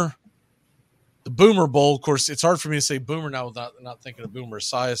Boomer Bowl, of course, it's hard for me to say Boomer now without not thinking of Boomer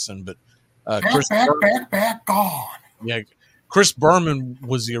Esiason, but Chris back, gone. Yeah, Chris Berman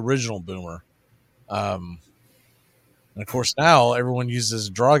was the original Boomer. And of course, now everyone uses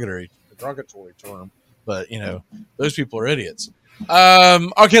a derogatory term, but those people are idiots.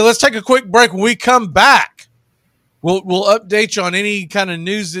 Okay, let's take a quick break. When we come back, we'll update you on any kind of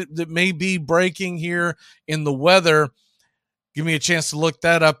news that may be breaking here in the weather. Give me a chance to look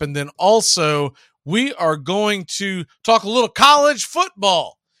that up. And then also, we are going to talk a little college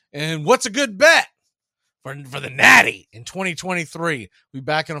football and what's a good bet for the Natty in 2023. We'll be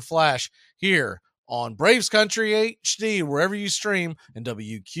back in a flash here on Braves Country HD, wherever you stream, and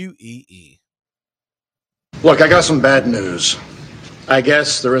WQEE. Look, I got some bad news. I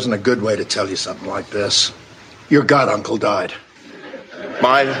guess there isn't a good way to tell you something like this. Your goduncle died.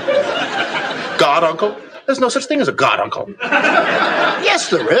 My goduncle? There's no such thing as a goduncle. Yes,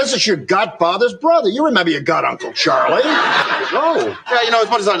 there is. It's your godfather's brother. You remember your goduncle, Charlie. Oh. Yeah, as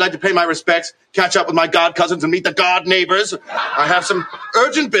much as I'd like to pay my respects, catch up with my god cousins, and meet the god neighbors, I have some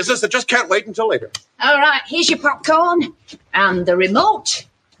urgent business that just can't wait until later. All right, here's your popcorn and the remote.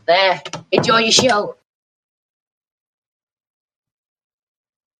 There, enjoy your show.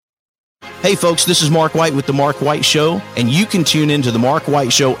 Hey folks, this is Mark White with The Mark White Show, and you can tune into The Mark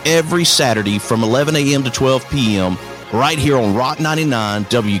White Show every Saturday from 11 a.m. to 12 p.m. right here on Rock 99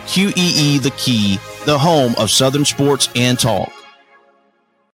 WQEE The Key, the home of Southern sports and talk.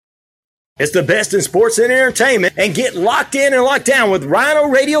 It's the best in sports and entertainment, and get locked in and locked down with Rhino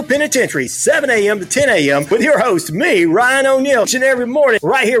Radio Penitentiary, 7 a.m. to 10 a.m. with your host, me, Ryan O'Neal, each and every morning,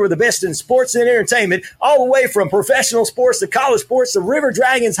 right here with the best in sports and entertainment, all the way from professional sports to college sports to River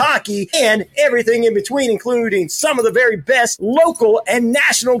Dragons hockey and everything in between, including some of the very best local and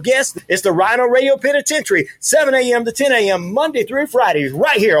national guests. It's the Rhino Radio Penitentiary, 7 a.m. to 10 a.m. Monday through Friday,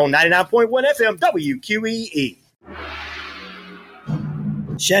 right here on 99.1 FM WQEE.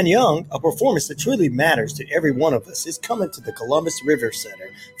 Shenyang, a performance that truly matters to every one of us, is coming to the Columbus River Center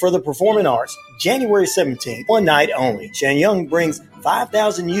for the Performing Arts, January 17th, one night only. Shenyang brings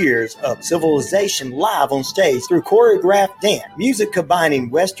 5,000 years of civilization live on stage through choreographed dance, music combining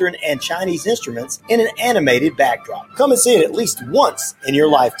Western and Chinese instruments in an animated backdrop. Come and see it at least once in your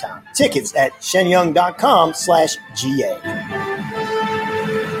lifetime. Tickets at shenyang.com/GA.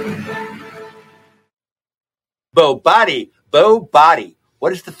 Bo Body. What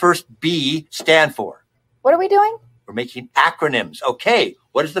does the first B stand for? What are we doing? We're making acronyms. Okay,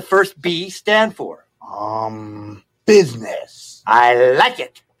 what does the first B stand for? Business. I like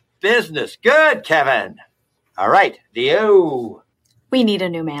it. Business. Good, Kevin. All right, the O. We need a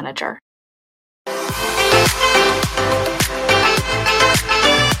new manager.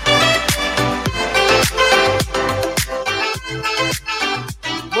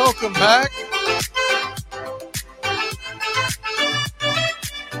 Welcome back.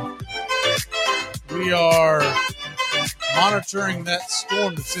 We are monitoring that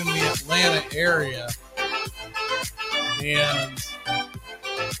storm that's in the Atlanta area, and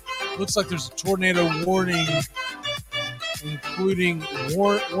looks like there's a tornado warning, including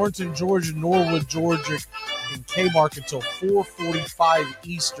Warrenton, Georgia, Norwood, Georgia, and Kmark until 4:45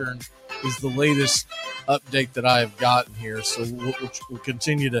 Eastern is the latest update that I have gotten here. So we'll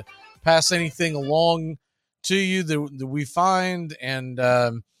continue to pass anything along to you that we find, and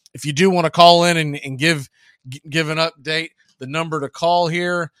if you do want to call in and give an update, the number to call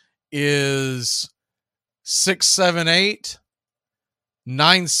here is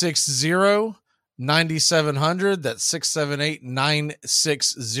 678-960-9700. That's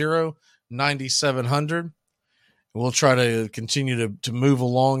 678-960-9700. We'll try to continue to move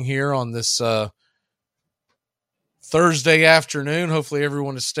along here on this Thursday afternoon. Hopefully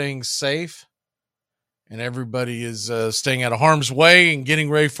everyone is staying safe and everybody is staying out of harm's way and getting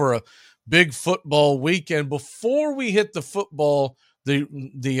ready for a big football weekend. Before we hit the football, the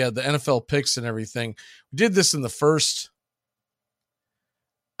NFL picks and everything, we did this in the first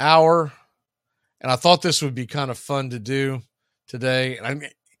hour, and I thought this would be kind of fun to do today. And I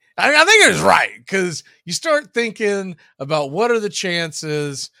think it was right, because you start thinking about what are the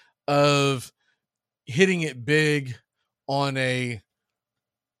chances of hitting it big on a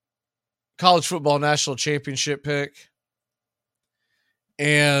college football national championship pick.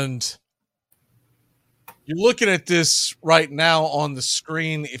 And you're looking at this right now on the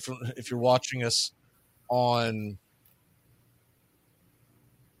screen if you're watching us on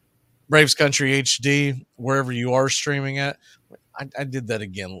Braves Country HD, wherever you are streaming at. I did that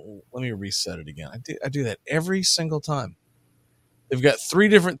again. Let me reset it again. I do that every single time. They've got 3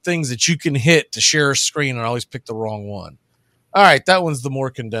 different things that you can hit to share a screen, and I always pick the wrong one. All right, that one's the more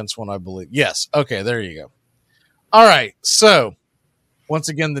condensed one, I believe. Yes, okay, there you go. All right, so once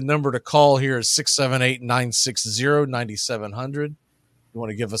again, the number to call here is 678-960-9700. You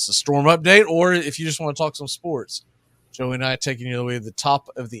want to give us a storm update, or if you just want to talk some sports. Joey and I taking you away to the top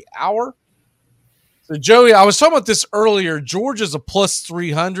of the hour. So, Joey, I was talking about this earlier. Georgia's a plus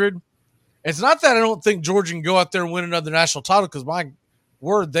 300. It's not that I don't think Georgia can go out there and win another national title, because, my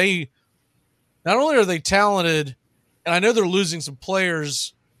word, they not only are they talented, and I know they're losing some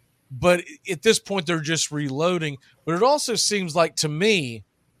players, but at this point they're just reloading. But it also seems like to me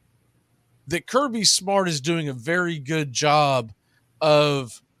that Kirby Smart is doing a very good job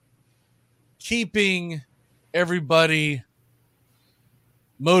of keeping everybody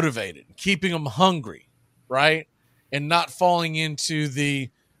motivated, keeping them hungry, right? And not falling into the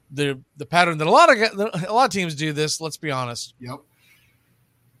pattern that a lot of teams do this, let's be honest. Yep.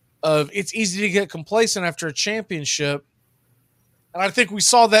 Of it's easy to get complacent after a championship. And I think we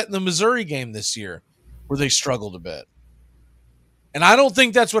saw that in the Missouri game this year where they struggled a bit. And I don't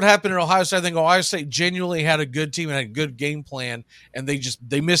think that's what happened at Ohio State. I think Ohio State genuinely had a good team and had a good game plan, and they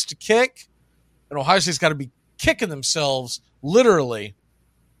missed a kick. And Ohio State's got to be kicking themselves literally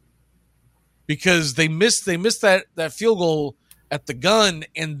because they missed that field goal at the gun,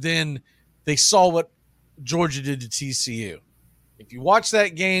 and then they saw what Georgia did to TCU. If you watch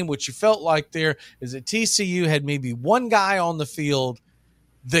that game, what you felt like there is that TCU had maybe one guy on the field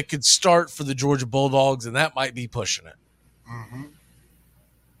that could start for the Georgia Bulldogs, and that might be pushing it. Mm-hmm.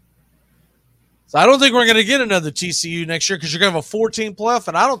 So I don't think we're going to get another TCU next year because you're going to have a 14 playoff,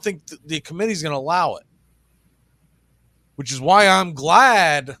 and I don't think the committee's going to allow it. Which is why I'm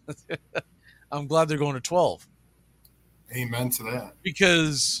glad they're going to 12. Amen to that.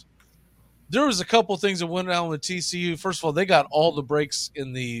 Because there was a couple things that went down with TCU. First of all, they got all the breaks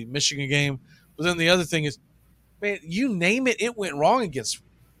in the Michigan game. But then the other thing is, man, you name it, it went wrong against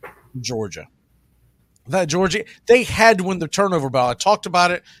Georgia. That Georgia, they had to win the turnover battle. I talked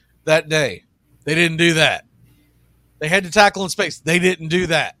about it that day. They didn't do that. They had to tackle in space. They didn't do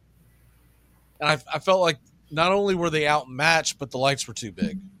that. And I felt like not only were they outmatched, but the lights were too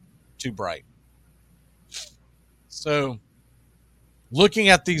big, too bright. So looking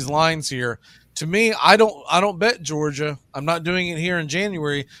at these lines here, to me, I don't bet Georgia. I'm not doing it here in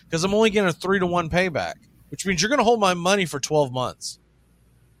January because I'm only getting a 3-1 payback, which means you're going to hold my money for 12 months.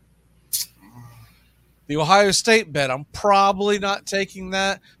 The Ohio State bet, I'm probably not taking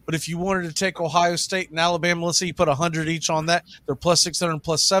that. But if you wanted to take Ohio State and Alabama, let's say you put 100 each on that. They're plus 600 and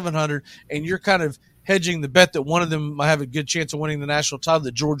plus 700, and you're kind of hedging the bet that one of them might have a good chance of winning the national title,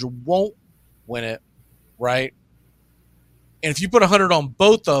 that Georgia won't win it, right? And if you put 100 on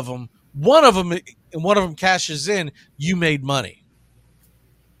both of them, one of them cashes in, you made money.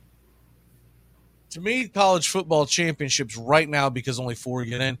 To me, college football championships right now, because only 4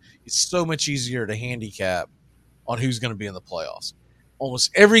 get in, it's so much easier to handicap on who's going to be in the playoffs.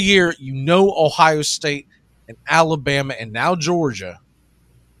 Almost every year, you know Ohio State and Alabama and now Georgia,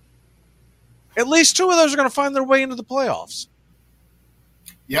 at least 2 of those are going to find their way into the playoffs.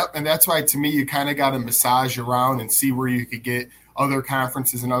 Yep, and that's why, to me, you kind of got to massage around and see where you could get other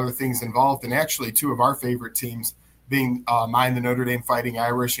conferences and other things involved. And actually, 2 of our favorite teams being mine, the Notre Dame Fighting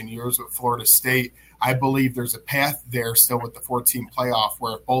Irish, and yours with Florida State, I believe there's a path there still with the 14 playoff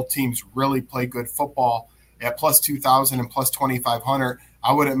where if both teams really play good football at plus 2,000 and plus 2,500,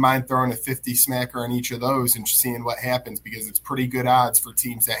 I wouldn't mind throwing a 50 smacker on each of those and seeing what happens, because it's pretty good odds for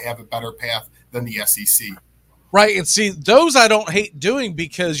teams that have a better path than the SEC. Right, and see, those I don't hate doing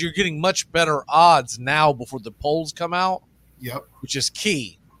because you're getting much better odds now before the polls come out. Yep. Which is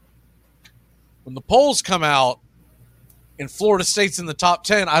key. When the polls come out and Florida State's in the top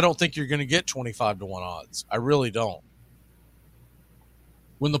 10, I don't think you're going to get 25-1 odds. I really don't.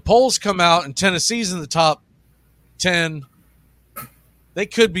 When the polls come out and Tennessee's in the top 10, they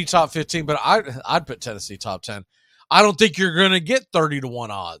could be top 15, but I'd put Tennessee top 10. I don't think you're going to get 30-1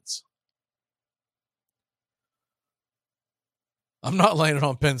 odds. I'm not laying it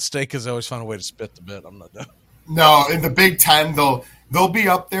on Penn State because I always find a way to spit the bit. I'm not done. No, in the Big Ten, they'll be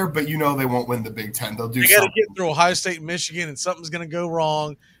up there, but you know they won't win the Big Ten. They'll do. They got to get through Ohio State and Michigan, and something's going to go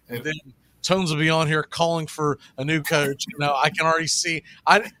wrong. And then Tones will be on here calling for a new coach. You know, I can already see.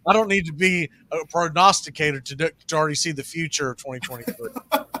 I don't need to be a prognosticator to already see the future of 2023.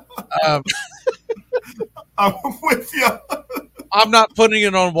 I'm with you. I'm not putting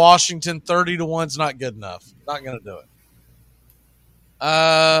it on Washington. 30-1's not good enough. Not going to do it.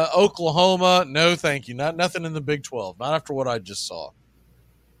 Oklahoma, no, thank you. Nothing in the Big 12. Not after what I just saw.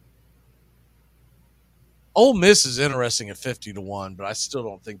 Ole Miss is interesting at 50-1, but I still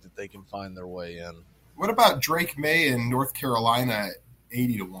don't think that they can find their way in. What about Drake May in North Carolina at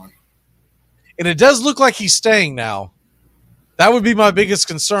 80-1? And it does look like he's staying now. That would be my biggest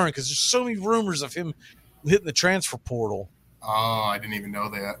concern because there's so many rumors of him hitting the transfer portal. Oh, I didn't even know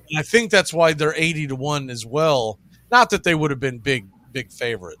that. And I think that's why they're 80-1 as well. Not that they would have been big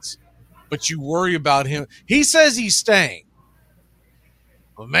favorites, but you worry about him. He says he's staying.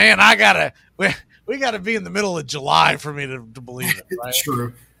 But man, we gotta be in the middle of July for me to believe it. Right?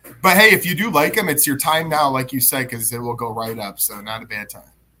 True. But hey, if you do like him, it's your time now, like you said, because it will go right up. So not a bad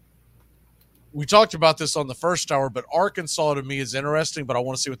time. We talked about this on the first hour, but Arkansas to me is interesting, but I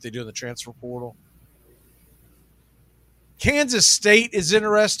want to see what they do in the transfer portal. Kansas State is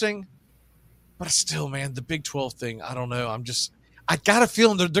interesting, but still, man, the Big 12 thing, I don't know. I got a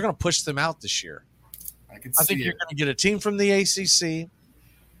feeling they're going to push them out this year. I think you're going to get a team from the ACC.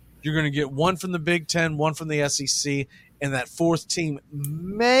 You're going to get one from the Big 10, one from the SEC, and that fourth team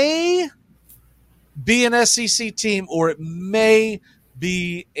may be an SEC team or it may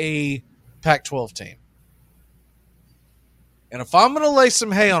be a Pac-12 team. And if I'm going to lay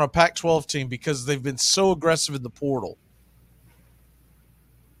some hay on a Pac-12 team because they've been so aggressive in the portal,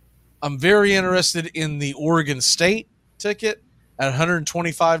 I'm very interested in the Oregon State ticket at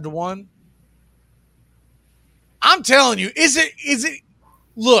 125-1. I'm telling you, is it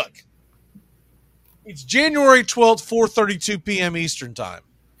look, It's January 12th, 4:32 p.m. Eastern time.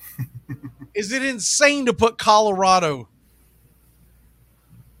 Is it insane to put Colorado?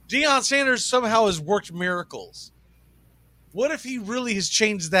 Deion Sanders somehow has worked miracles. What if he really has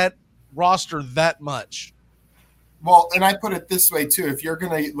changed that roster that much? Well, and I put it this way, too. If you're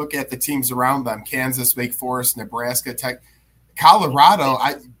going to look at the teams around them, Kansas, Wake Forest, Nebraska, Tech, Colorado,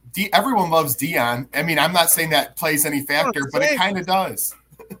 everyone loves Deion. I mean, I'm not saying that plays any factor, but it kind of does.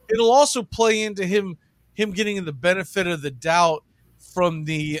 It'll also play into him getting the benefit of the doubt from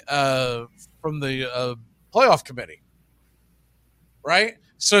the playoff committee, right?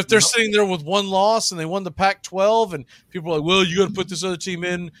 So if they're sitting there with one loss and they won the Pac-12, and people are like, "Well, you got to put this other team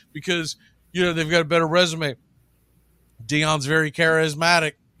in because they've got a better resume." Deion's very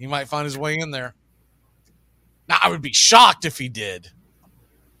charismatic; he might find his way in there. Now, I would be shocked if he did,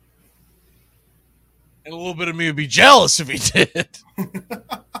 and a little bit of me would be jealous if he did.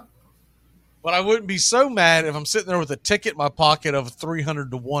 But I wouldn't be so mad if I'm sitting there with a ticket in my pocket of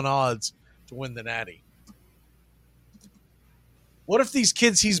 300-1 odds to win the Natty. What if these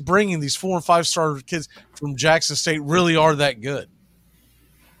kids he's bringing, these 4- and 5-star kids from Jackson State, really are that good?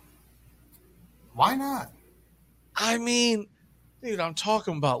 Why not? I mean, dude, I'm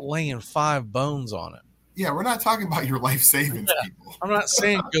talking about laying 5 bones on it. Yeah, we're not talking about your life savings, people. I'm not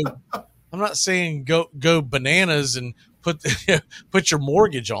saying go bananas and put your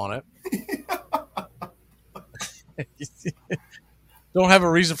mortgage on it. Don't have a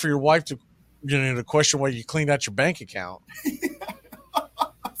reason for your wife to question why you cleaned out your bank account.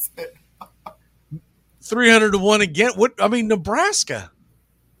 300-1 again. Nebraska.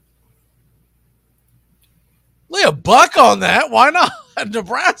 Lay a buck on that. Why not?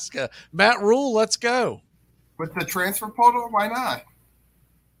 Nebraska. Matt Rule, let's go. With the transfer portal, why not?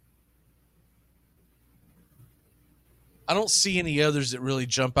 I don't see any others that really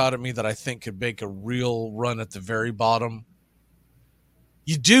jump out at me that I think could make a real run at the very bottom.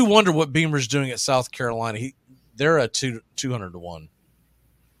 You do wonder what Beamer's doing at South Carolina. They're at 200-1.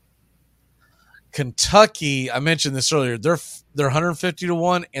 Kentucky, I mentioned this earlier, they're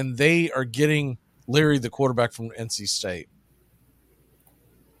 150-1, and they are getting Leary, the quarterback from NC State.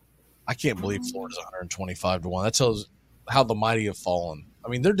 I can't believe Florida's 125-1. That tells how the mighty have fallen. I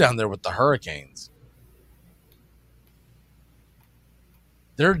mean, they're down there with the Hurricanes.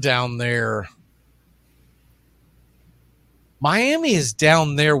 They're down there. Miami is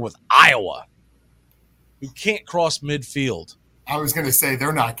down there with Iowa, who can't cross midfield. I was going to say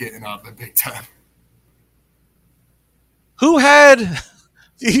they're not getting out of the Big Ten. Who had a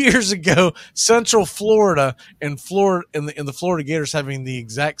few years ago Central Florida and the Florida Gators having the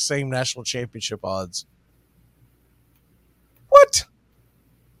exact same national championship odds? What?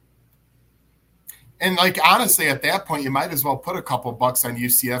 And honestly, at that point, you might as well put a couple bucks on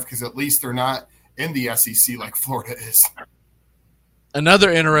UCF because at least they're not in the SEC like Florida is. Another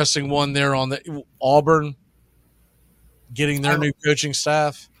interesting one there on the Auburn getting their new coaching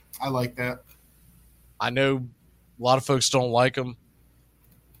staff. I like that. I know a lot of folks don't like him,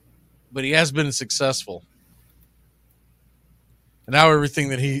 but he has been successful. And now everything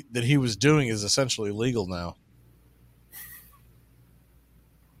that he was doing is essentially legal now.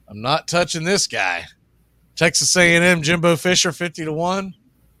 I'm not touching this guy. Texas A&M, Jimbo Fisher, 50-1.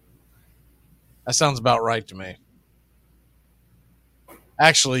 That sounds about right to me.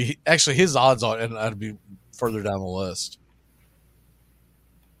 Actually, his odds on it would be further down the list.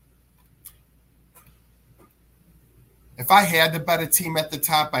 If I had to bet a team at the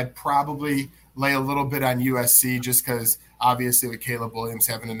top, I'd probably lay a little bit on USC just because obviously with Caleb Williams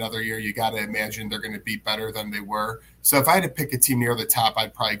having another year, you got to imagine they're going to be better than they were. So if I had to pick a team near the top,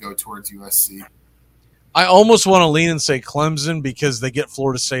 I'd probably go towards USC. I almost want to lean and say Clemson because they get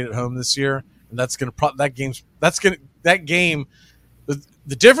Florida State at home this year, and that's going to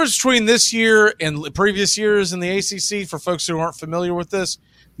the difference between this year and previous years in the ACC for folks who aren't familiar with this,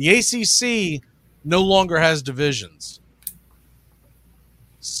 the ACC no longer has divisions.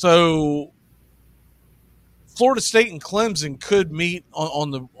 So Florida State and Clemson could meet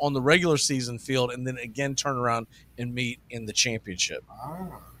on the regular season field and then again turn around and meet in the championship.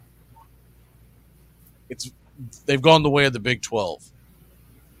 They've gone the way of the Big 12.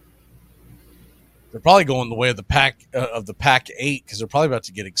 They're probably going the way of the Pac-8 because they're probably about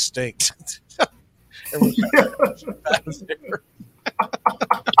to get extinct.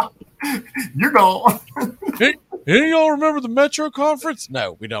 You're gone. Hey, any of y'all remember the Metro Conference?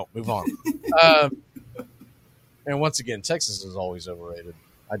 No, we don't. Move on. And once again, Texas is always overrated.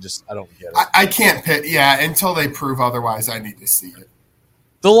 I don't get it. I can't pick. Yeah, until they prove otherwise, I need to see it.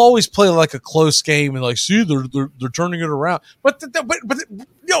 they'll always play like a close game and like, see, they're turning it around. But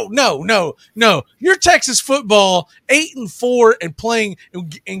no. You're Texas football 8-4 and playing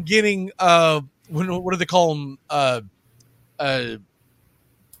and getting what do they call them?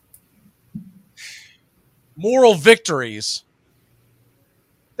 Moral victories.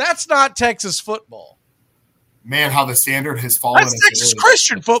 That's not Texas football. Man, how the standard has fallen. That's Texas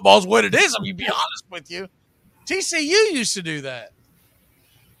Christian football is what it is. I'm going to be honest with you. TCU used to do that.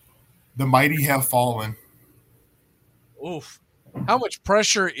 The mighty have fallen. Oof. How much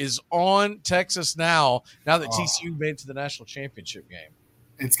pressure is on Texas now that TCU made it to the national championship game?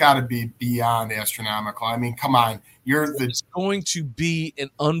 It's got to be beyond astronomical. I mean, come on. It's going to be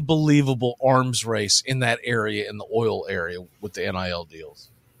an unbelievable arms race in that area, in the oil area with the NIL deals.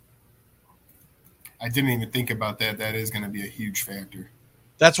 I didn't even think about that. That is going to be a huge factor.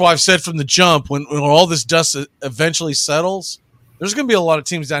 That's why I've said from the jump, when all this dust eventually settles, there's going to be a lot of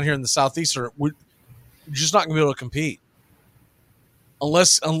teams down here in the Southeast we're just not going to be able to compete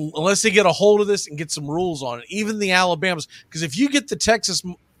unless they get a hold of this and get some rules on it. Even the Alabamas, because if you get the Texas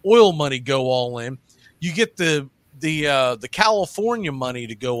oil money go all in, you get the California money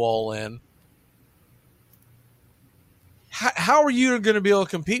to go all in. How are you going to be able to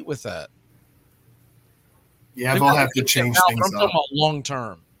compete with that? Yeah, they'll have to change things up. I'm talking about long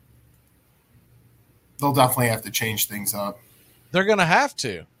term. They'll definitely have to change things up. They're going to have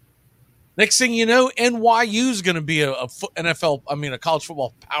to. Next thing you know, NYU is going to be a college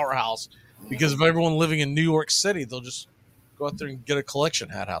football powerhouse because of everyone living in New York City. They'll just go out there and get a collection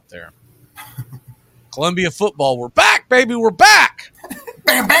hat out there. Columbia football, we're back, baby, we're back.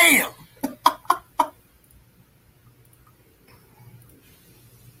 Bam, bam.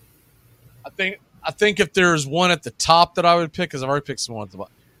 I think if there's one at the top that I would pick, because I've already picked someone at the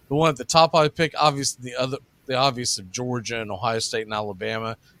bottom. The one at the top I would pick, obviously the obvious of Georgia and Ohio State and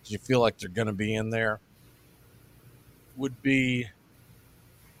Alabama, because you feel like they're going to be in there, would be.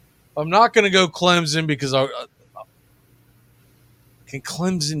 I'm not going to go Clemson because can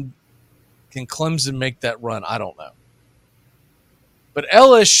Clemson make that run? I don't know. But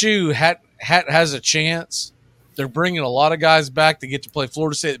LSU has a chance. They're bringing a lot of guys back to get to play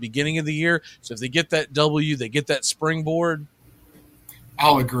Florida State at the beginning of the year. So if they get that W, they get that springboard.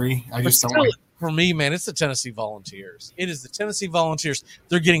 I'll agree. For me, man, it's the Tennessee Volunteers. It is the Tennessee Volunteers.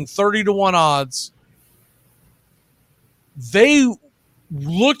 They're getting 30-1 odds. They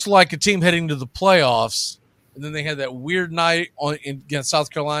looked like a team heading to the playoffs, and then they had that weird night against South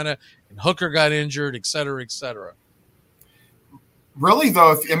Carolina, and Hooker got injured, et cetera, et cetera. Really,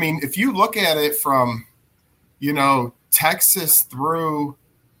 though, if you look at it from – Texas through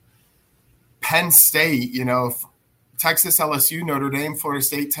Penn State, Texas, LSU, Notre Dame, Florida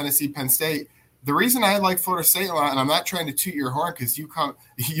State, Tennessee, Penn State. The reason I like Florida State a lot, and I'm not trying to toot your horn because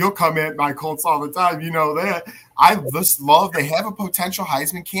you'll come at my Colts all the time. You know that. I just love they have a potential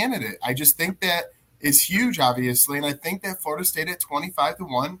Heisman candidate. I just think that is huge, obviously, and I think that Florida State at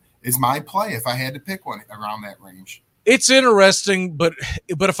 25-1 is my play if I had to pick one around that range. It's interesting, but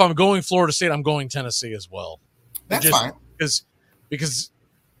if I'm going Florida State, I'm going Tennessee as well. That's fine. Because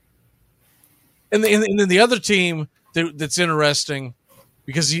and then the other team that's interesting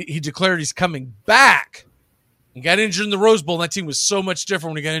because he declared he's coming back and got injured in the Rose Bowl, and that team was so much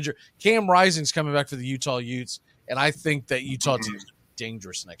different when he got injured. Cam Rising's coming back for the Utah Utes, and I think that Utah team is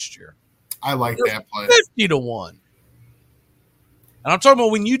dangerous next year. I like that play. 50-1. And I'm talking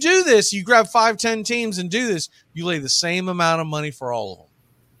about when you do this, you grab 5-10 teams and do this, you lay the same amount of money for all of them.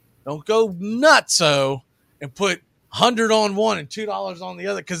 Don't go nutso and put 100 on one and $2 on the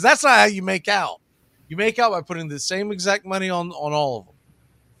other, because that's not how you make out. You make out by putting the same exact money on all of them.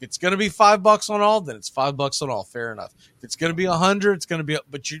 If it's going to be $5 on all, then it's $5 on all. Fair enough. If it's going to be 100, it's going to be.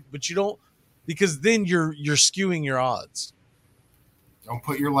 But you don't, because then you're skewing your odds. Don't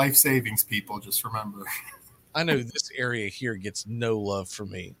put your life savings, people. Just remember. I know this area here gets no love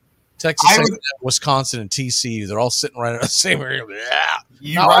from me. Texas, Wisconsin, and TCU. They're all sitting right in the same area.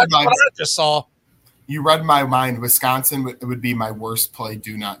 Yeah. I just saw. You read my mind. Wisconsin would be my worst play.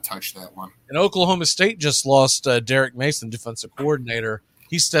 Do not touch that one. And Oklahoma State just lost Derek Mason, defensive coordinator.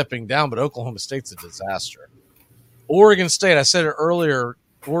 He's stepping down, but Oklahoma State's a disaster. Oregon State, I said it earlier,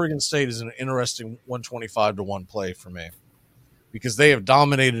 Oregon State is an interesting 125-1 play for me because they have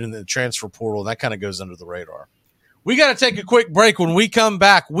dominated in the transfer portal, and that kind of goes under the radar. We got to take a quick break. When we come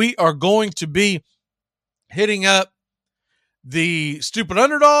back, we are going to be hitting up the stupid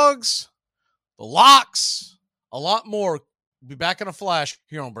underdogs, the locks, a lot more. We'll be back in a flash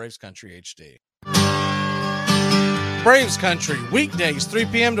here on Braves Country HD. Braves Country, weekdays 3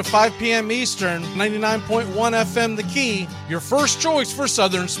 p.m. to 5 p.m. Eastern, 99.1 FM The Key, your first choice for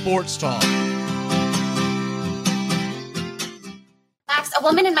Southern sports talk. Max, a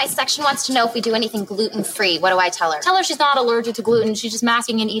woman in my section wants to know if we do anything gluten-free. What do I tell her? Tell her she's not allergic to gluten. She's just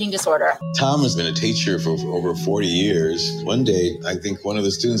masking an eating disorder. Tom has been a teacher for over 40 years. One day, I think one of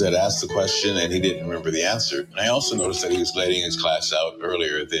the students had asked the question and he didn't remember the answer. And I also noticed that he was letting his class out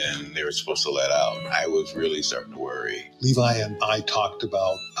earlier than they were supposed to let out. I was really starting to worry. Levi and I talked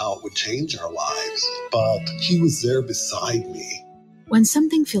about how it would change our lives, but he was there beside me. When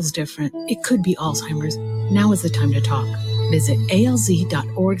something feels different, it could be Alzheimer's. Now is the time to talk. Visit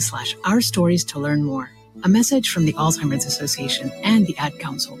alz.org/ourstories to learn more. A message from the Alzheimer's Association and the Ad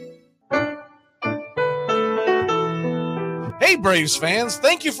Council. Hey, Braves fans,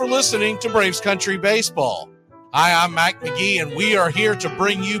 thank you for listening to Braves Country Baseball. Hi, I'm Mac McGee, and we are here to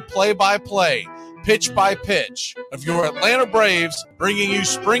bring you play-by-play, pitch-by-pitch of your Atlanta Braves, bringing you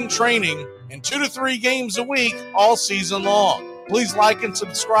spring training and 2 to 3 games a week all season long. Please like and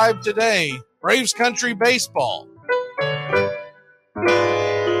subscribe today. Braves Country Baseball.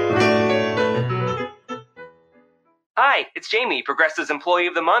 Hi, it's Jamie, Progressive's Employee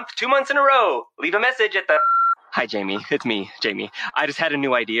of the Month, 2 months in a row. Leave a message at the... Hi, Jamie. It's me, Jamie. I just had a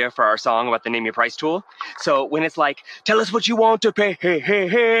new idea for our song about the Name Your Price tool. So when it's like, tell us what you want to pay, hey, hey,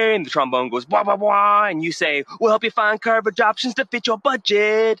 hey, and the trombone goes, blah, blah, blah, and you say, we'll help you find coverage options to fit your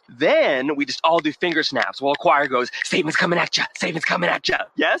budget. Then we just all do finger snaps while a choir goes, savings coming at ya, savings coming at ya.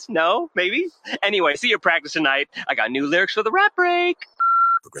 Yes? No? Maybe? Anyway, see you at practice tonight. I got new lyrics for the rap break.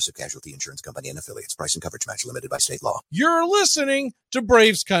 Progressive Casualty Insurance Company and Affiliates. Price and coverage match limited by state law. You're listening to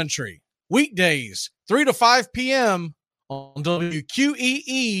Braves Country. Weekdays, 3 to 5 p.m. on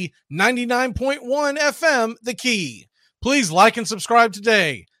WQEE 99.1 FM, The Key. Please like and subscribe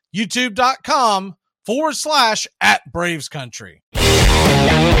today. YouTube.com/@BravesCountry.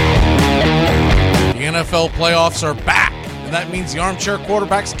 The NFL playoffs are back, and that means the Armchair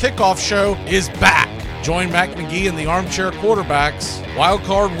Quarterbacks Kickoff Show is back. Join Mac McGee and the Armchair Quarterbacks Wild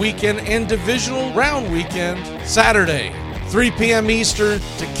Card Weekend and Divisional Round Weekend Saturday, 3 p.m. Eastern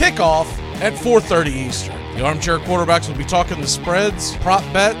to kickoff at 4:30 Eastern. The Armchair Quarterbacks will be talking the spreads, prop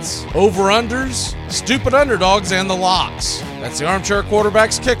bets, over-unders, stupid underdogs, and the locks. That's the Armchair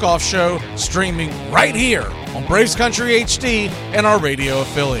Quarterbacks Kickoff Show, streaming right here on Braves Country HD and our radio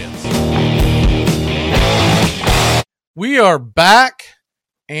affiliates. We are back.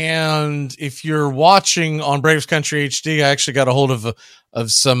 And if you're watching on Braves Country HD, I actually got a hold of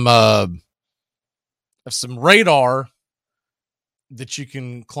some radar that you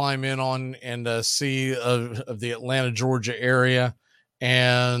can climb in on and see of the Atlanta, Georgia area.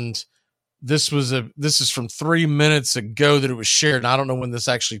 And this is from 3 minutes ago that it was shared. And I don't know when this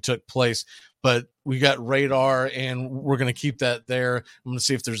actually took place, but we got radar and we're going to keep that there. I'm going to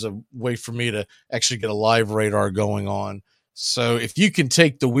see if there's a way for me to actually get a live radar going on. So if you can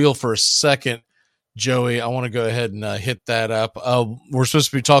take the wheel for a second, Joey, I want to go ahead and hit that up. We're supposed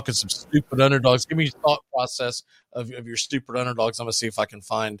to be talking some stupid underdogs. Give me your thought process of your stupid underdogs. I'm going to see if I can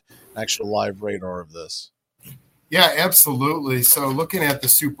find an actual live radar of this. Yeah, absolutely. So looking at the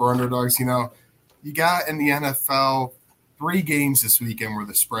super underdogs, you got in the NFL 3 games this weekend where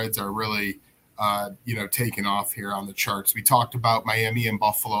the spreads are really, taking off here on the charts. We talked about Miami and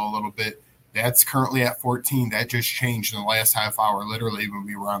Buffalo a little bit. That's currently at 14. That just changed in the last half hour, literally, when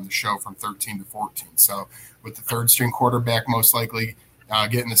we were on the show from 13 to 14. So with the third-string quarterback most likely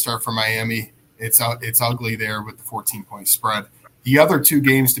getting the start for Miami, it's ugly there with the 14-point spread. The other 2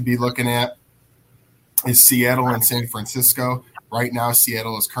 games to be looking at is Seattle and San Francisco. Right now,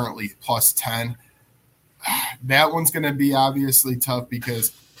 Seattle is currently plus 10. That one's going to be obviously tough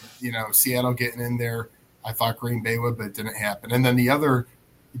because, Seattle getting in there, I thought Green Bay would, but it didn't happen. And then the other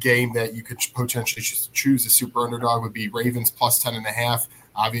game that you could potentially choose a super underdog would be Ravens plus 10.5.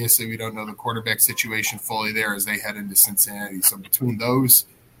 Obviously, we don't know the quarterback situation fully there as they head into Cincinnati. So between those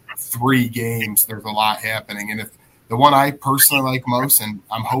 3 games, there's a lot happening. And if the one I personally like most, and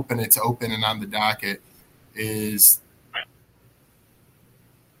I'm hoping it's open and on the docket, is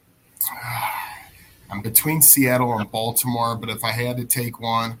I'm between Seattle and Baltimore. But if I had to take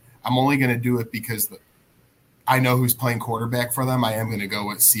one, I'm only going to do it because I know who's playing quarterback for them. I am going to go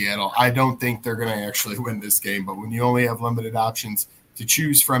with Seattle. I don't think they're going to actually win this game, but when you only have limited options to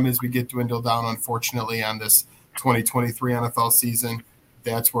choose from as we get dwindled down, unfortunately, on this 2023 NFL season,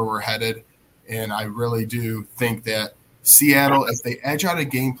 that's where we're headed. And I really do think that Seattle, if they edge out a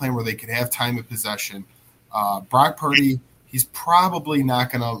game plan where they could have time of possession, Brock Purdy, he's probably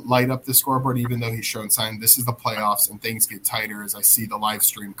not going to light up the scoreboard, even though he's shown signs. This is the playoffs and things get tighter as I see the live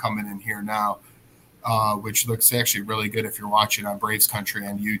stream coming in here now. which looks actually really good if you're watching on Braves Country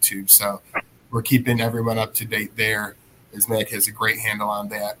on YouTube. So we're keeping everyone up to date there, as Mac has a great handle on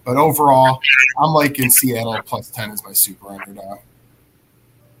that. But overall, I'm liking Seattle +10 as my super underdog.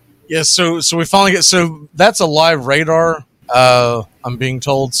 Yeah, so we finally get that's a live radar. I'm being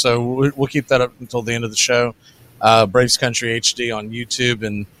told, so we'll keep that up until the end of the show. Braves Country HD on YouTube,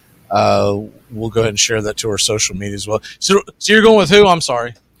 and we'll go ahead and share that to our social media as well. So you're going with who? I'm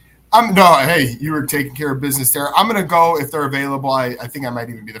sorry. Hey, you were taking care of business there. I'm going to go, if they're available, I think I might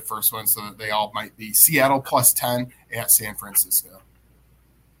even be the first one, so that they all might be Seattle +10 at San Francisco.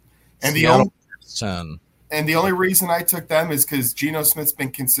 And Seattle +10. And the only reason I took them is because Geno Smith's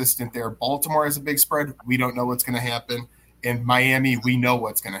been consistent there. Baltimore has a big spread. We don't know what's going to happen. In Miami, we know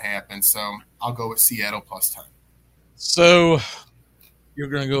what's going to happen. So I'll go with Seattle +10. So you're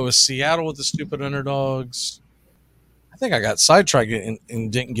going to go with Seattle with the stupid underdogs. I think I got sidetracked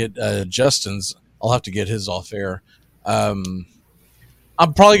and didn't get Justin's. I'll have to get his off air. I'm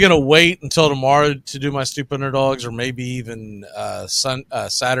probably going to wait until tomorrow to do my stupid underdogs, or maybe even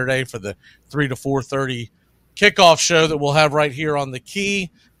Saturday for the 3 to 4:30 kickoff show that we'll have right here on the Key,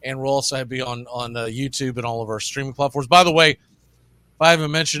 and we'll also be on YouTube and all of our streaming platforms. By the way, if I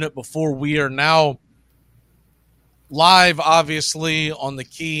haven't mentioned it before, we are now live, obviously, on the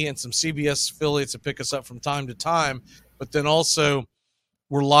Key and some CBS affiliates that pick us up from time to time. But then also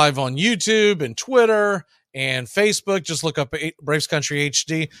we're live on YouTube and Twitter and Facebook. Just look up Braves Country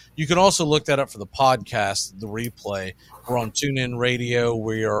HD. You can also look that up for the podcast, the replay. We're on TuneIn Radio.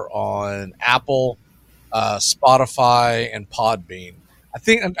 We are on Apple, Spotify, and Podbean. I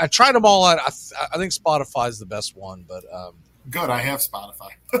think I tried them all out. I think Spotify is the best one, but good. I have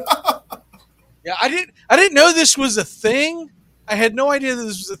Spotify. Yeah, I didn't know this was a thing. I had no idea that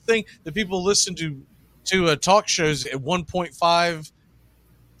this was a thing that people listen to talk shows at 1.5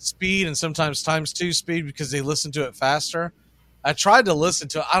 speed and sometimes ×2 speed because they listen to it faster. I tried to listen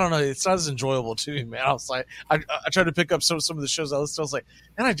to it. I don't know. It's not as enjoyable to me, man. I was like, I tried to pick up some of the shows I listened to. I was like,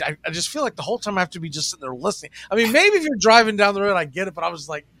 man, I just feel like the whole time I have to be just sitting there listening. I mean, maybe if you're driving down the road, I get it, but I was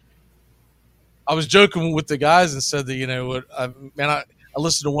like, I was joking with the guys and said that, I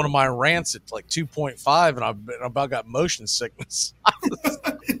listened to one of my rants at like 2.5, and I about got motion sickness.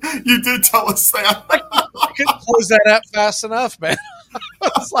 You did tell us that. I couldn't close that app fast enough, man. I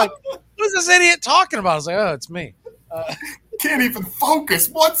was like, what is this idiot talking about? I was like, oh, it's me. Can't even focus.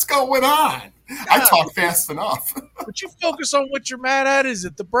 What's going on? I talk fast enough. But you focus on what you're mad at. Is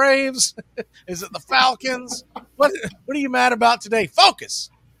it the Braves? Is it the Falcons? What are you mad about today? Focus.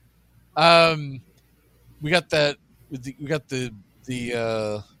 We got that. We got the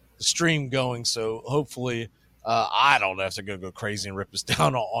stream going, so hopefully I don't have to go crazy and rip us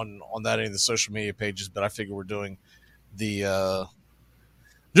down on that any of the social media pages, but I figure we're doing the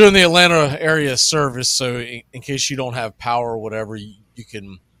Atlanta area service, so in case you don't have power or whatever, you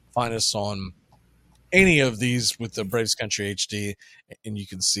can find us on any of these with the Braves Country HD, and you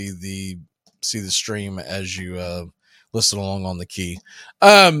can see the stream as you listen along on the Key.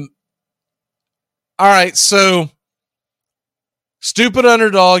 All right, so stupid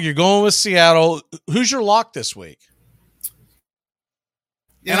underdog, you're going with Seattle. Who's your lock this week?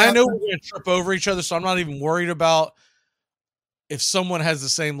 Yeah, and I know we're going to trip over each other, so I'm not even worried about if someone has the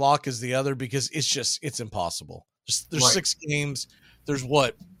same lock as the other, because it's impossible. There's right. 6 games. There's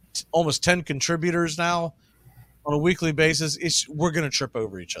almost 10 contributors now on a weekly basis. We're going to trip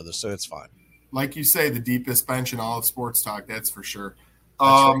over each other, so it's fine. Like you say, the deepest bench in all of sports talk, that's for sure.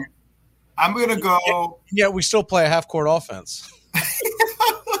 Right. I'm going to go. Yeah, we still play a half-court offense. Hey,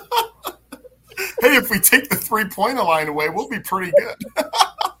 if we take the 3-pointer line away, we'll be pretty good.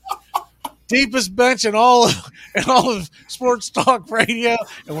 Deepest bench in all of sports talk radio,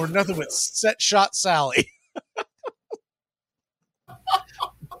 and we're nothing but set shot Sally.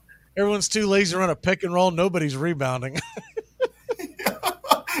 Everyone's too lazy to run a pick and roll. Nobody's rebounding.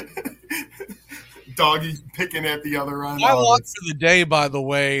 Doggy picking at the other end. My lock for the day, by the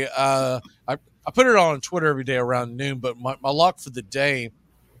way, I put it on Twitter every day around noon, but my lock for the day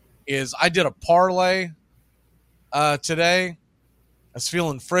is I did a parlay today. I was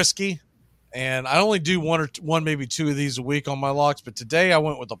feeling frisky, and I only do one, maybe 2 of these a week on my locks, but today I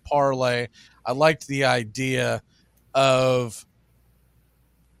went with a parlay. I liked the idea of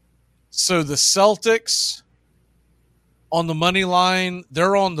the Celtics on the money line.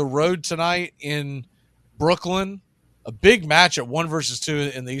 They're on the road tonight in Brooklyn. A big match at 1 versus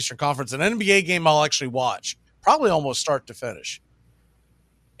 2 in the Eastern Conference. An NBA game I'll actually watch, probably almost start to finish.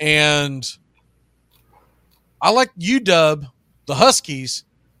 And I like UW, the Huskies.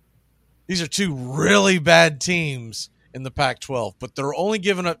 These are 2 really bad teams in the Pac-12, but they're only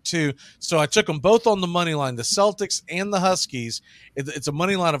giving up 2. So I took them both on the money line, the Celtics and the Huskies. It's a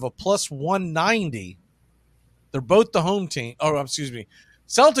money line of a plus 190. They're both the home team. Oh, excuse me.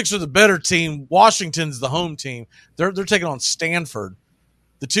 Celtics are the better team. Washington's the home team. They're taking on Stanford.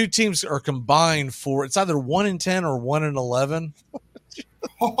 The two teams are combined for it's either 1-10 or 1-11.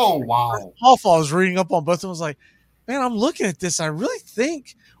 Oh, wow. I was reading up on both of them. I was like, man, I'm looking at this. I really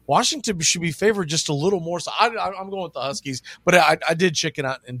think Washington should be favored just a little more. So I'm going with the Huskies, but I did chicken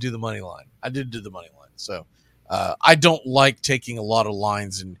out and do the money line. I did do the money line. So I don't like taking a lot of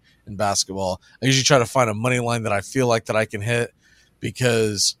lines in basketball. I usually try to find a money line that I feel like that I can hit,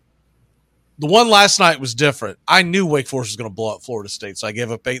 because the one last night was different. I knew Wake Forest was going to blow up Florida State, so I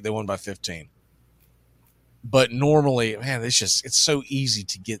gave up 8. They won by 15. But normally, man, it's so easy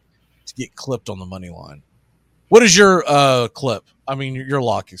to get clipped on the money line. What is your clip? I mean, your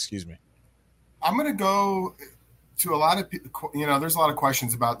lock, excuse me. I'm going to go to a lot of people. There's a lot of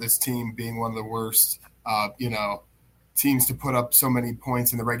questions about this team being one of the worst, teams to put up so many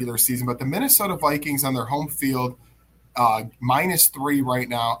points in the regular season. But the Minnesota Vikings on their home field, -3 right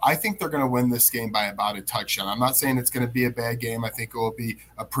now. I think they're going to win this game by about a touchdown. I'm not saying it's going to be a bad game. I think it will be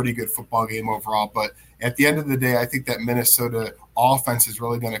a pretty good football game overall. But at the end of the day, I think that Minnesota offense is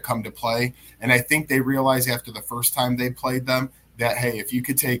really going to come to play. And I think they realize after the first time they played them that, hey, if you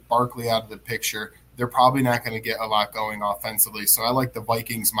could take Barkley out of the picture, they're probably not going to get a lot going offensively. So I like the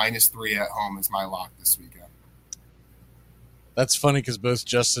Vikings -3 at home as my lock this weekend. That's funny because both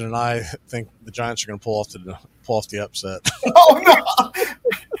Justin and I think the Giants are going to pull off the upset. Oh, no.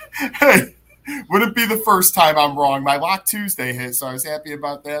 Hey, wouldn't be the first time I'm wrong. My Lock Tuesday hit, so I was happy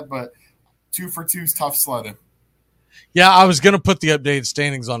about that, but 2 for 2 is tough sledding. Yeah, I was going to put the updated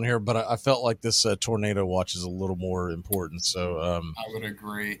standings on here, but I felt like this tornado watch is a little more important. So I would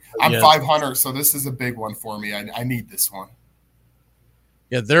agree. I'm 500, so this is a big one for me. I need this one.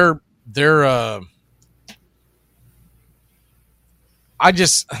 Yeah, they're I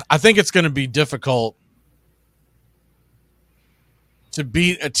think it's going to be difficult to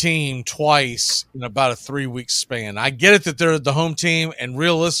beat a team twice in about a 3-week span. I get it that they're the home team, and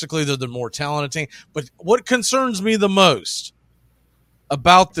realistically, they're the more talented team. But what concerns me the most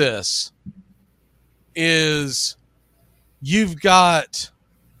about this is you've got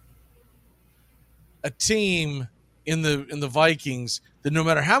a team in the Vikings that no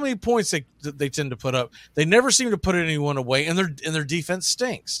matter how many points they tend to put up, they never seem to put anyone away, and their defense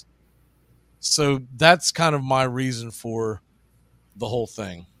stinks. So that's kind of my reason for the whole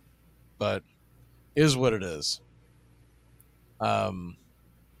thing, but is what it is. As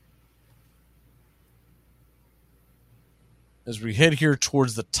we head here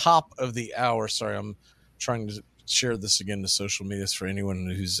towards the top of the hour, sorry, I'm trying to share this again to social media for anyone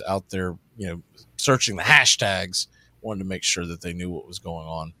who's out there, searching the hashtags. Wanted to make sure that they knew what was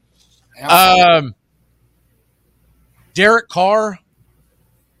going on. Derek Carr.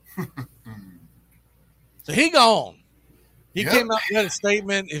 So he gone. He came out and had a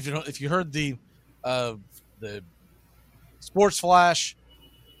statement. If you heard the Sports Flash,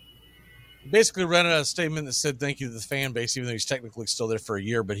 he basically read a statement that said thank you to the fan base, even though he's technically still there for a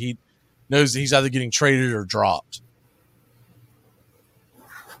year, but he knows that he's either getting traded or dropped.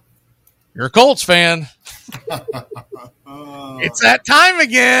 You're a Colts fan. It's that time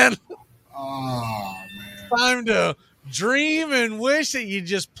again. Oh, man. It's time to dream and wish that you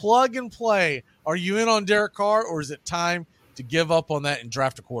just plug and play. Are you in on Derek Carr, or is it time to give up on that and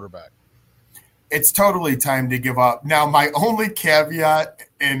draft a quarterback? It's totally time to give up. Now, my only caveat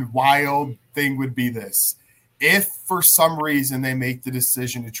and wild thing would be this. If for some reason they make the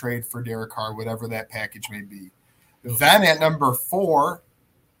decision to trade for Derek Carr, whatever that package may be, then at number 4,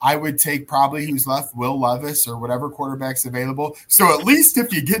 I would take probably who's left, Will Levis or whatever quarterback's available. So at least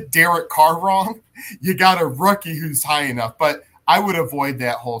if you get Derek Carr wrong, you got a rookie who's high enough. But I would avoid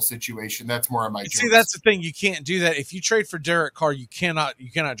that whole situation. That's more of my See, that's the thing. You can't do that. If you trade for Derek Carr, you cannot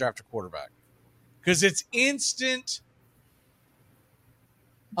draft a quarterback because it's instant.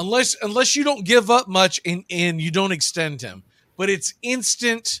 Unless you don't give up much and you don't extend him, but it's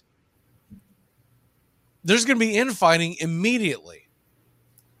instant. There's going to be infighting immediately.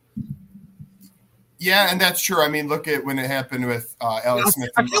 Yeah, and that's true. I mean, look at when it happened with Alex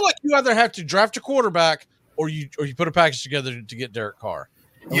Smith. I feel like you either have to draft a quarterback or you put a package together to get Derek Carr.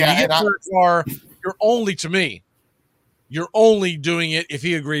 When you get Derek Carr, you're only doing it if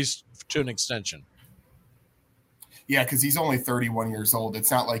he agrees to an extension. Yeah, because he's only 31 years old. It's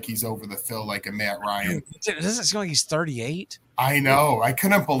not like he's over the fill like a Matt Ryan. It doesn't seem like he's 38. I know. I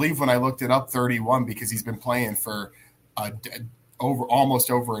couldn't believe when I looked it up 31 because he's been playing for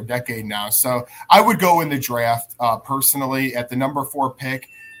almost over a decade now. So I would go in the draft personally at the number 4 pick.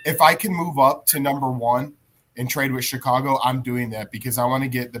 If I can move up to number 1 and trade with Chicago, I'm doing that because I want to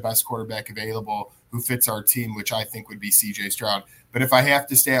get the best quarterback available who fits our team, which I think would be CJ Stroud. But if I have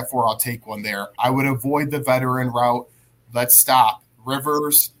to stay at 4, I'll take one there. I would avoid the veteran route. Let's stop.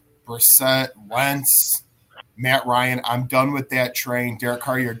 Rivers, Brissett, Wentz, Matt Ryan. I'm done with that train. Derek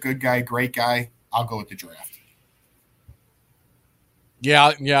Carr, you're a good guy, great guy. I'll go with the draft.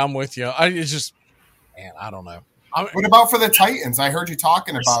 Yeah, I'm with you. It's just, man, I don't know. What about for the Titans? I heard you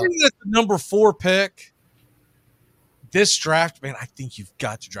talking about it. The number 4 pick. This draft, man, I think you've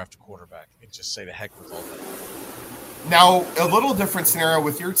got to draft a quarterback and just say the heck with all that. Now, a little different scenario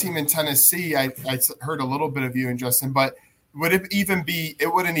with your team in Tennessee. I heard a little bit of you and Justin, but wouldn't even be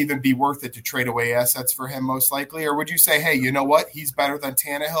worth it to trade away assets for him most likely? Or would you say, hey, you know what? He's better than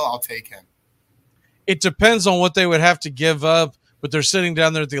Tannehill. I'll take him. It depends on what they would have to give up, but they're sitting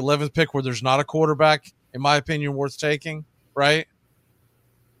down there at the 11th pick where there's not a quarterback, in my opinion, worth taking, right?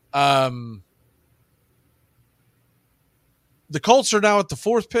 The Colts are now at the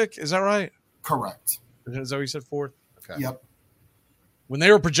 4th pick. Is that right? Correct. Is that what you said, 4th? Okay. Yep. When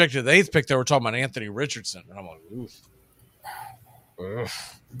they were projected the 8th pick, they were talking about Anthony Richardson. And I'm like, oof.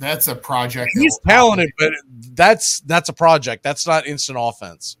 That's a project. He's talented, but that's a project. That's not instant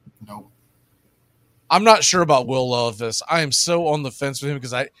offense. Nope. I'm not sure about Will Levis. I am so on the fence with him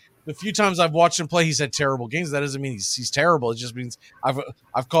because the few times I've watched him play, he's had terrible games. That doesn't mean he's terrible. It just means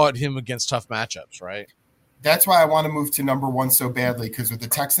I've caught him against tough matchups, right? That's why I want to move to number 1 so badly, because with the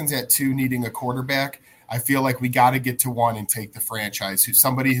Texans at 2 needing a quarterback, I feel like we got to get to 1 and take the franchise,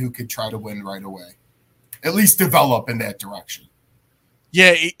 somebody who could try to win right away, at least develop in that direction.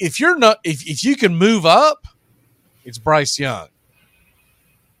 Yeah, if you can move up, it's Bryce Young.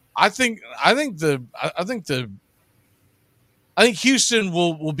 I think Houston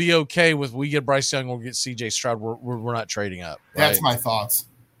will be okay with we get Bryce Young, we'll get CJ Stroud. We're not trading up. Right? That's my thoughts.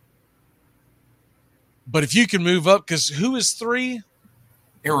 But if you can move up, because who is 3?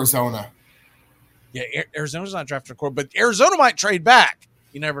 Arizona. Yeah, Arizona's not drafting a quarterback, but Arizona might trade back.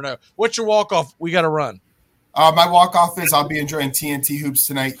 You never know. What's your walk-off? We got to run. My walk-off is I'll be enjoying TNT Hoops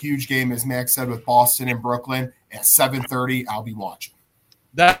tonight. Huge game, as Max said, with Boston and Brooklyn at 7:30. I'll be watching.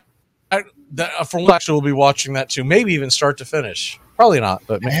 That for one, actually, we'll be watching that too. Maybe even start to finish. Probably not,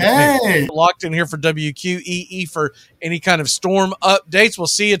 but maybe. Locked in here for WQEE for any kind of storm updates. We'll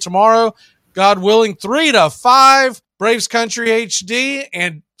see you tomorrow. God willing, 3 to 5, Braves Country HD,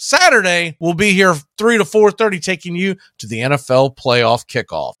 and Saturday we'll be here 3 to 4:30, taking you to the NFL playoff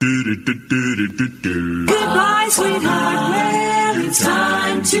kickoff. Goodbye, sweetheart. Well, it's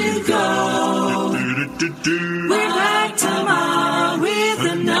time to go. We're back tomorrow with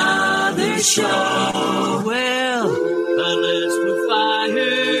another show. Well, unless we're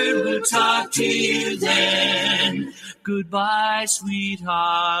fired, we'll talk to you then. Goodbye,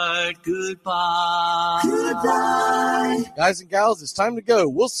 sweetheart. Goodbye. Goodbye. Guys and gals, it's time to go.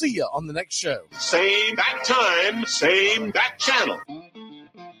 We'll see you on the next show. Same bat time, same bat channel.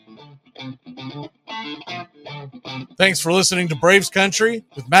 Thanks for listening to Braves Country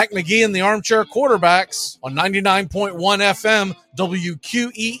with Mac McGee and the Armchair Quarterbacks on 99.1 FM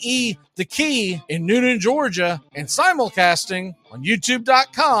WQEE The Key in Newnan, Georgia, and simulcasting on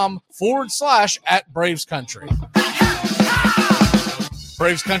youtube.com/@Braves Country.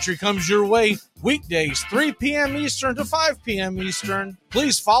 Braves Country comes your way weekdays, 3 p.m. Eastern to 5 p.m. Eastern.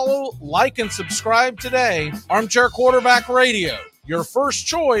 Please follow, like, and subscribe today. Armchair Quarterback Radio, your first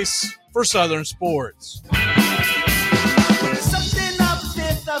choice for Southern sports. Something of the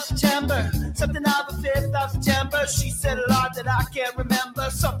 5th of September. Something of the 5th of September. She said a lot that I can't remember.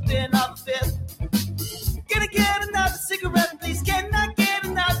 Something of the 5th. Gonna get another cigarette, please. Can I get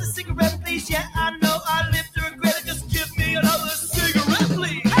another cigarette, please? Yeah, I know I live to regret it. Just give me another cigarette,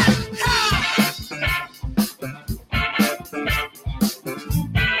 please.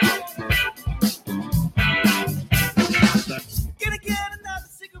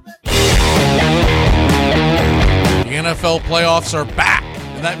 The NFL playoffs are back,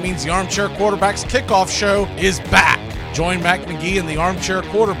 and that means the Armchair Quarterbacks kickoff show is back. Join Mac McGee and the Armchair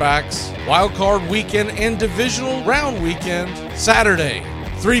Quarterbacks Wild Card Weekend and Divisional Round Weekend Saturday,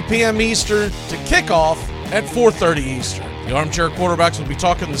 3 p.m. Eastern to kickoff at 4:30 Eastern. The Armchair Quarterbacks will be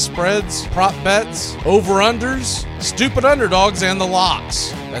talking the spreads, prop bets, over-unders, stupid underdogs, and the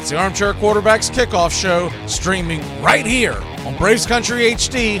locks. That's the Armchair Quarterbacks kickoff show, streaming right here on Braves Country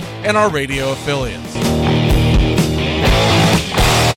HD and our radio affiliates.